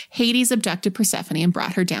way, Hades abducted Persephone and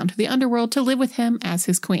brought her down to the underworld to live with him as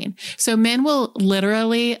his queen. So, men will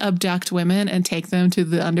literally abduct women and take them to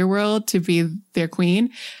the underworld to be their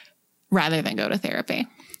queen rather than go to therapy.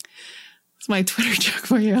 It's my Twitter joke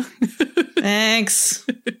for you. Thanks.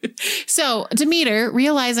 So Demeter,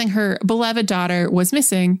 realizing her beloved daughter was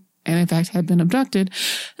missing, and in fact had been abducted,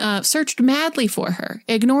 searched madly for her,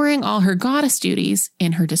 ignoring all her goddess duties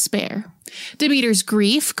in her despair. Demeter's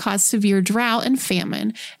grief caused severe drought and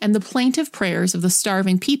famine, and the plaintive prayers of the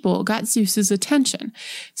starving people got Zeus's attention.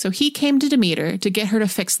 So he came to Demeter to get her to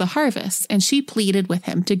fix the harvest, and she pleaded with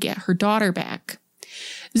him to get her daughter back.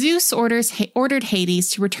 Zeus ordered Hades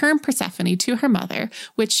to return Persephone to her mother,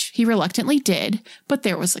 which he reluctantly did, but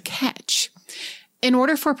there was a catch. In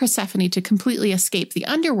order for Persephone to completely escape the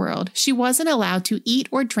underworld, she wasn't allowed to eat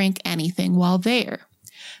or drink anything while there.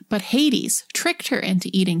 But Hades tricked her into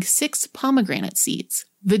eating 6 pomegranate seeds.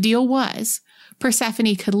 The deal was,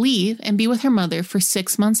 Persephone could leave and be with her mother for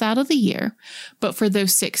 6 months out of the year, but for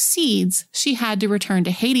those 6 seeds, she had to return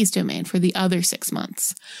to Hades' domain for the other 6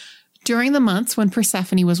 months. During the months when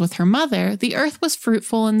Persephone was with her mother, the earth was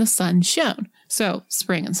fruitful and the sun shone, so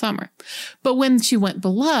spring and summer. But when she went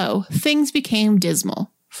below, things became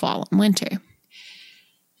dismal, fall and winter.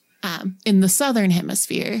 In the southern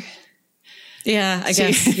hemisphere. Yeah, I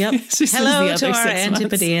guess. Yep. Hello to our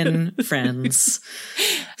Antipodean friends.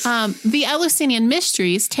 The Eleusinian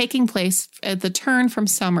Mysteries, taking place at the turn from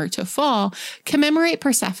summer to fall, commemorate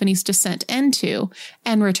Persephone's descent into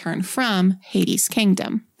and return from Hades'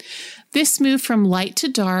 kingdom. This move from light to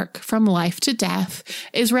dark, from life to death,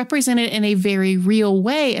 is represented in a very real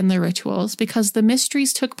way in the rituals because the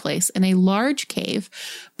mysteries took place in a large cave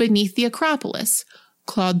beneath the Acropolis,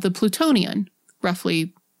 called the Plutonion,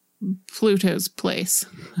 roughly Pluto's place.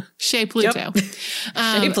 Chez Pluto. Yep.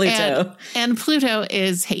 Chez Pluto. And Pluto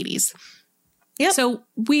is Hades. Yep. So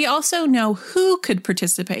we also know who could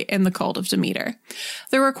participate in the cult of Demeter.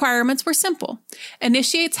 The requirements were simple.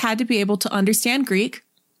 Initiates had to be able to understand Greek.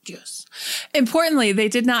 Yes. Importantly, they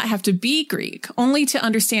did not have to be Greek, only to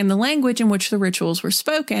understand the language in which the rituals were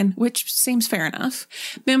spoken, which seems fair enough.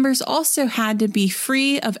 Members also had to be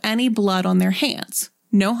free of any blood on their hands.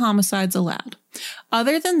 No homicides allowed.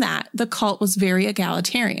 Other than that, the cult was very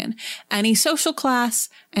egalitarian. Any social class,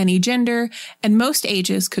 any gender, and most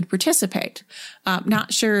ages could participate.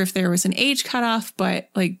 Not sure if there was an age cutoff, but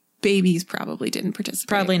like babies probably didn't participate.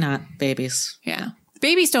 Probably not babies. Yeah.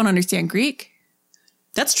 Babies don't understand Greek.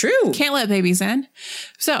 That's true. Can't let babies in.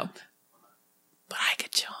 So, but I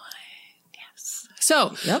could join. Yes.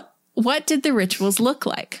 So, Yep. What did the rituals look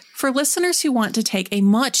like? For listeners who want to take a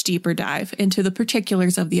much deeper dive into the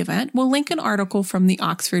particulars of the event, we'll link an article from the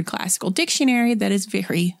Oxford Classical Dictionary that is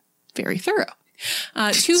very, very thorough.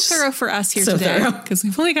 Too thorough for us here So today thorough. because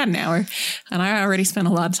we've only got an hour and I already spent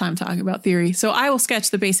a lot of time talking about theory. So I will sketch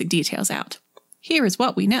the basic details out. Here is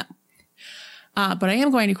what we know. But I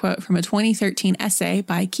am going to quote from a 2013 essay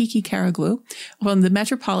by Kiki Karaglu on the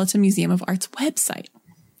Metropolitan Museum of Art's website.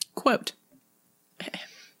 Quote,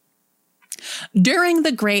 during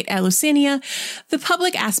the Great Eleusinian, the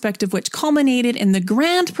public aspect of which culminated in the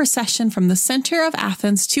grand procession from the center of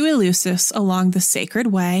Athens to Eleusis along the sacred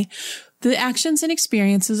way, the actions and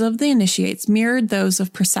experiences of the initiates mirrored those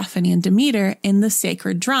of Persephone and Demeter in the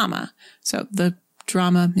sacred drama. So the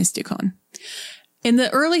drama mysticon. In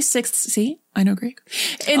the early 6th, see, I know Greek.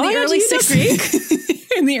 In the early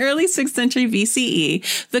 6th century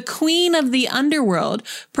BCE, the queen of the underworld,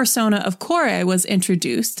 persona of Kore, was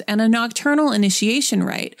introduced, and a nocturnal initiation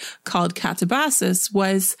rite called katabasis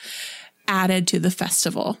was added to the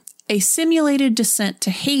festival. A simulated descent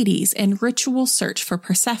to Hades and ritual search for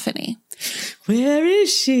Persephone. Where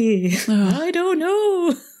is she? I don't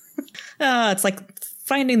know. It's like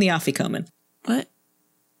finding the Afikomen. What?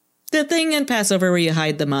 The thing in Passover where you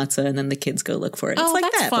hide the matzah and then the kids go look for it. It's Oh, like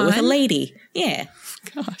that's that, but with a fun. lady. Yeah.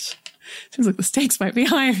 Gosh, seems like the stakes might be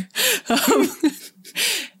higher.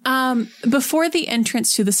 Before the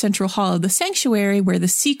entrance to the central hall of the sanctuary where the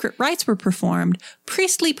secret rites were performed,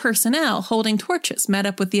 priestly personnel holding torches met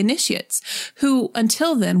up with the initiates, who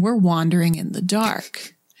until then were wandering in the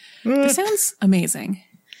dark. This sounds amazing,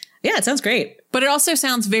 Yeah, it sounds great. but it also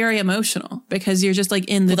sounds very emotional because you're just like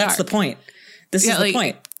in the Well, dark. that's the point. This Yeah, is the like-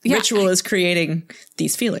 point. yeah. Ritual is creating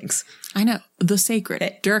these feelings. I know, the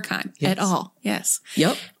sacred, Durkheim, et al. Yes.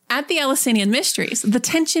 Yep. At the Eleusinian Mysteries, the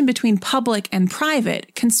tension between public and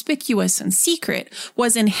private, conspicuous and secret,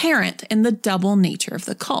 was inherent in the double nature of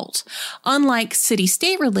the cult. Unlike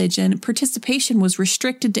city-state religion, participation was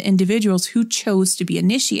restricted to individuals who chose to be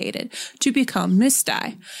initiated, to become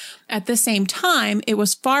mystai. At the same time, it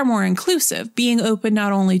was far more inclusive, being open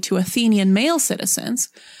not only to Athenian male citizens,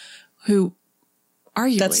 who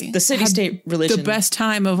arguably That's the city-state religion. the best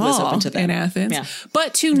time of was all open to them. in Athens, Yeah.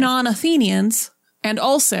 but to non-Athenians and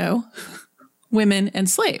also women and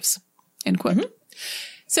slaves, end quote. Mm-hmm.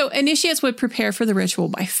 So initiates would prepare for the ritual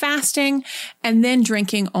by fasting and then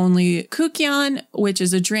drinking only koukion, which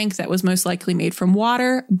is a drink that was most likely made from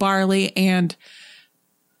water, barley, and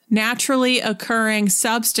naturally occurring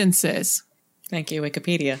substances. Thank you,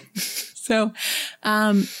 Wikipedia. So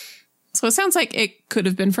it sounds like it could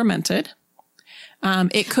have been fermented.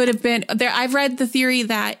 It could have been there. I've read the theory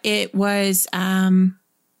that it was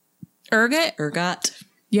ergot. Ergot.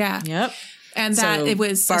 Yeah. Yep. And that So it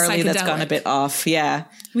was barley that's gone a psychedelic. bit off. Yeah.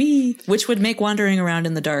 Which would make wandering around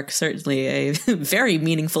in the dark certainly a very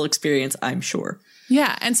meaningful experience, I'm sure.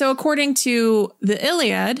 Yeah. And so according to the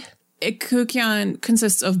Iliad, koukion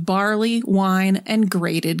consists of barley, wine, and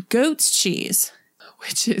grated goat's cheese,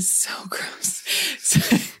 which is so gross.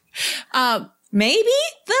 Maybe,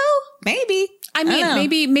 though? Maybe. I mean, don't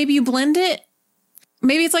know. maybe you blend it.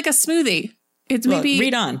 Maybe it's like a smoothie. It's Well, maybe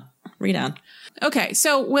read on. Read on. Okay,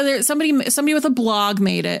 so whether somebody with a blog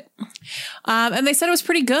made it, and they said it was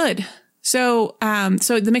pretty good. So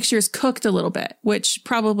the mixture is cooked a little bit, which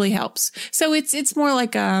probably helps. So it's more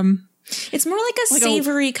like It's more like a Like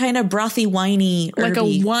savory, kind of brothy, winey, like a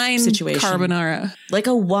herby wine situation. carbonara. Like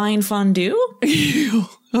a wine fondue?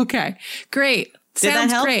 Okay, great. Did Sounds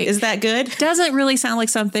that help? great. Is that good? Doesn't really sound like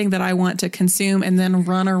something that I want to consume and then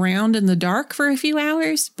run around in the dark for a few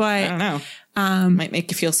hours, I but don't know. Might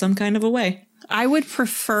make you feel some kind of a way. I would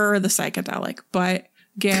prefer the psychedelic. But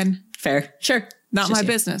again, Fair. Sure. not Just my you.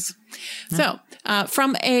 business. So,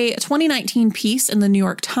 from a 2019 piece in the New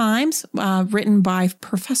York Times, written by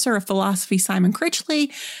Professor of Philosophy Simon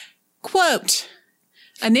Critchley, quote,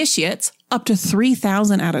 initiates up to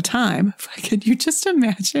 3,000 at a time. Could you just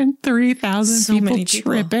imagine 3,000 So people many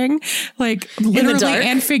people. tripping, like literally dark?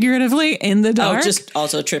 and figuratively in the dark? Oh, just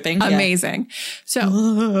also tripping. Yeah. Amazing.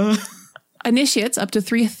 So Initiates up to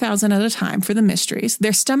 3,000 at a time for the mysteries,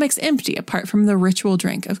 their stomachs empty apart from the ritual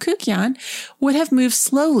drink of Kukyan, would have moved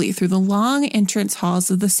slowly through the long entrance halls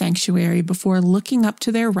of the sanctuary before looking up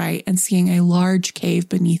to their right and seeing a large cave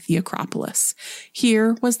beneath the Acropolis.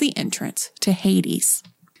 Here was the entrance to Hades.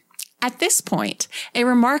 At this point, a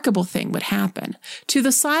remarkable thing would happen. To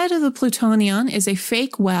the side of the Plutonion is a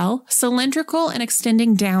fake well, cylindrical and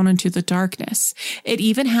extending down into the darkness. It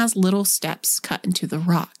even has little steps cut into the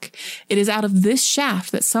rock. It is out of this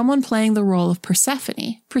shaft that someone playing the role of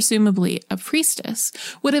Persephone, presumably a priestess,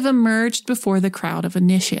 would have emerged before the crowd of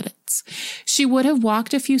initiates. She would have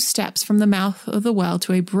walked a few steps from the mouth of the well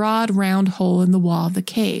to a broad, round hole in the wall of the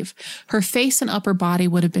cave. Her face and upper body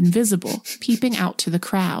would have been visible, peeping out to the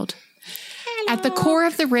crowd. At the core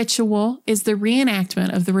of the ritual is the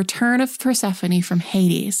reenactment of the return of Persephone from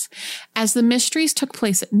Hades. As the mysteries took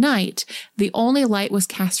place at night, the only light was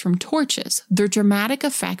cast from torches. The dramatic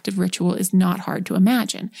effect of ritual is not hard to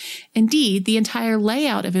imagine. Indeed, the entire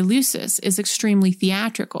layout of Eleusis is extremely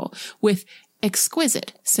theatrical, with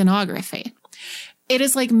exquisite scenography. It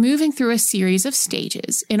is like moving through a series of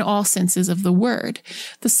stages in all senses of the word.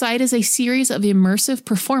 The site is a series of immersive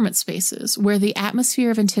performance spaces where the atmosphere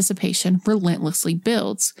of anticipation relentlessly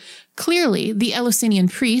builds. Clearly, the Eleusinian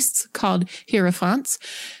priests, called hierophants,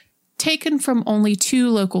 taken from only 2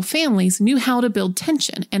 local families, knew how to build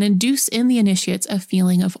tension and induce in the initiates a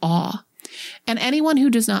feeling of awe. And anyone who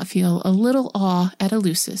does not feel a little awe at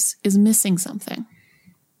Eleusis is missing something.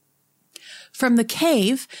 From the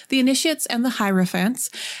cave, the initiates and the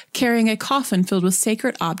hierophants, carrying a coffin filled with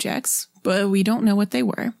sacred objects, but we don't know what they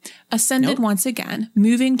were, ascended once again,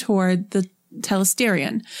 moving toward the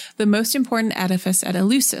Telesterion, the most important edifice at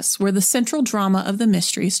Eleusis, where the central drama of the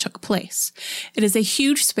mysteries took place. It is a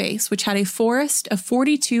huge space which had a forest of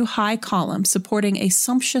 42 high columns supporting a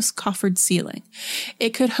sumptuous coffered ceiling. It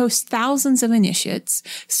could host thousands of initiates,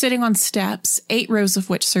 sitting on steps, 8 rows of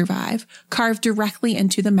which survive, carved directly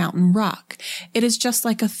into the mountain rock. It is just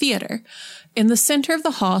like a theater. In the center of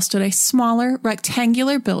the hall stood a smaller,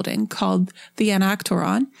 rectangular building called the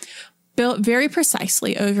Anactoron, built very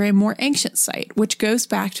precisely over a more ancient site, which goes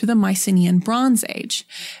back to the Mycenaean Bronze Age.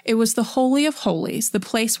 It was the Holy of Holies, the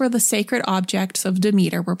place where the sacred objects of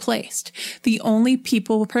Demeter were placed. The only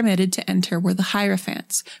people permitted to enter were the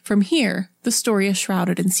hierophants. From here, the story is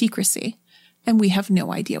shrouded in secrecy, and we have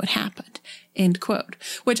no idea what happened. End quote.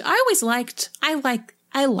 Which I always liked. I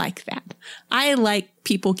like that. I like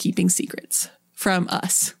people keeping secrets from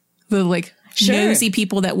us. The nosy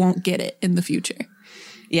people that won't get it in the future.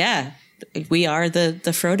 Yeah. We are the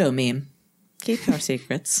Frodo meme. Keep our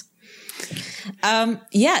secrets.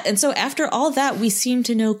 And so after all that, we seem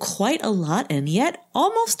to know quite a lot and yet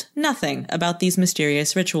almost nothing about these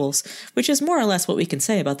mysterious rituals, which is more or less what we can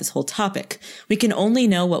say about this whole topic. We can only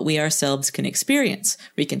know what we ourselves can experience.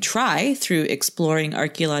 We can try through exploring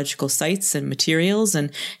archaeological sites and materials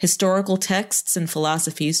and historical texts and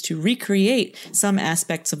philosophies to recreate some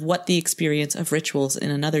aspects of what the experience of rituals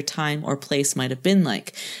in another time or place might have been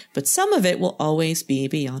like. But some of it will always be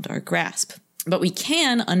beyond our grasp. But we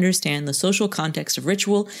can understand the social context of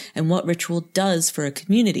ritual and what ritual does for a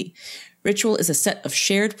community. Ritual is a set of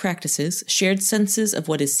shared practices, shared senses of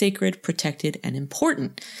what is sacred, protected, and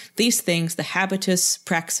important. These things, the habitus,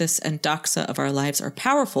 praxis, and doxa of our lives, are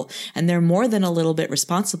powerful, and they're more than a little bit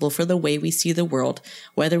responsible for the way we see the world,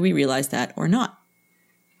 whether we realize that or not.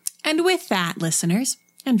 And with that, listeners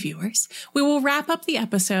and viewers, we will wrap up the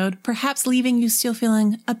episode, perhaps leaving you still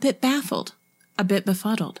feeling a bit baffled, a bit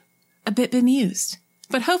befuddled, a bit bemused,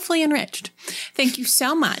 but hopefully enriched. Thank you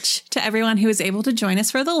so much to everyone who was able to join us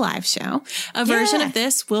for the live show. A version of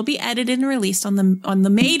this will be edited and released on the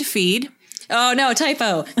Made feed. Oh, no,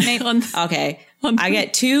 typo. Okay. I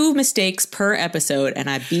get 2 mistakes per episode, and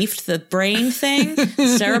I beefed the brain thing.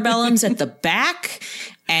 Cerebellum's at the back,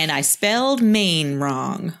 and I spelled Maine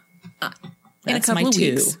wrong. In a couple of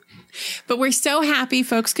weeks. But we're so happy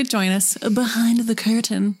folks could join us behind the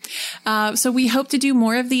curtain. So we hope to do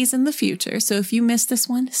more of these in the future. So if you missed this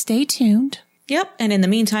one, stay tuned. Yep. And in the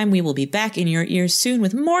meantime, we will be back in your ears soon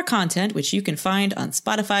with more content, which you can find on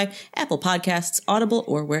Spotify, Apple Podcasts, Audible,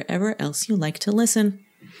 or wherever else you like to listen.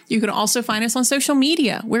 You can also find us on social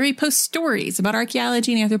media, where we post stories about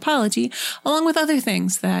archaeology and anthropology, along with other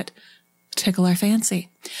things that tickle our fancy.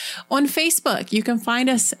 On Facebook, you can find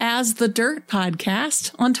us as The Dirt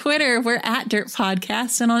Podcast. On Twitter, we're at Dirt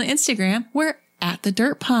Podcast. And on Instagram, we're at The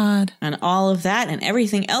Dirt Pod. And all of that and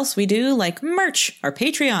everything else we do, like merch, our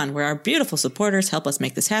Patreon, where our beautiful supporters help us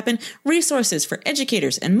make this happen, resources for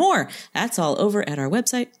educators, and more. That's all over at our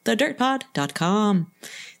website, thedirtpod.com.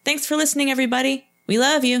 Thanks for listening, everybody. We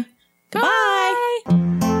love you. Goodbye.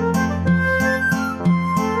 Bye.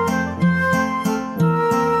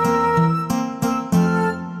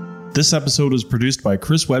 This episode was produced by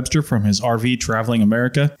Chris Webster from his RV Traveling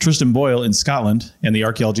America, Tristan Boyle in Scotland, and the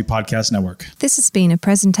Archaeology Podcast Network. This has been a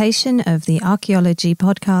presentation of the Archaeology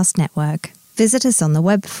Podcast Network. Visit us on the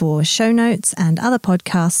web for show notes and other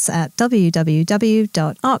podcasts at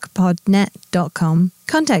www.archpodnet.com.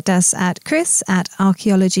 Contact us at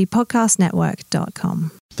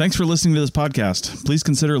chris@archaeologypodcastnetwork.com. Thanks for listening to this podcast. Please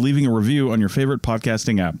consider leaving a review on your favorite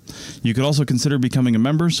podcasting app. You could also consider becoming a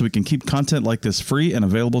member so we can keep content like this free and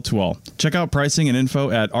available to all. Check out pricing and info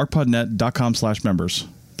at archpodnet.com/members.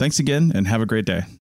 Thanks again and have a great day.